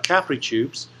talked about, capillary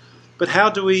tubes, but how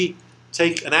do we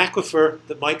take an aquifer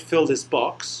that might fill this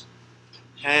box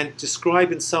and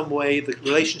describe in some way the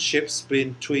relationships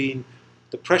between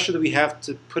the pressure that we have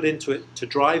to put into it to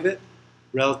drive it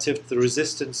relative to the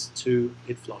resistance to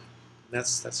it flowing. And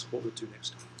that's what we'll do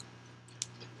next time.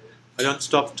 I don't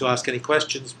stop to ask any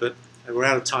questions, but we're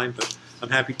out of time, but I'm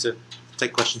happy to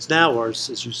take questions now or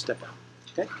as you step out.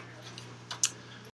 Okay?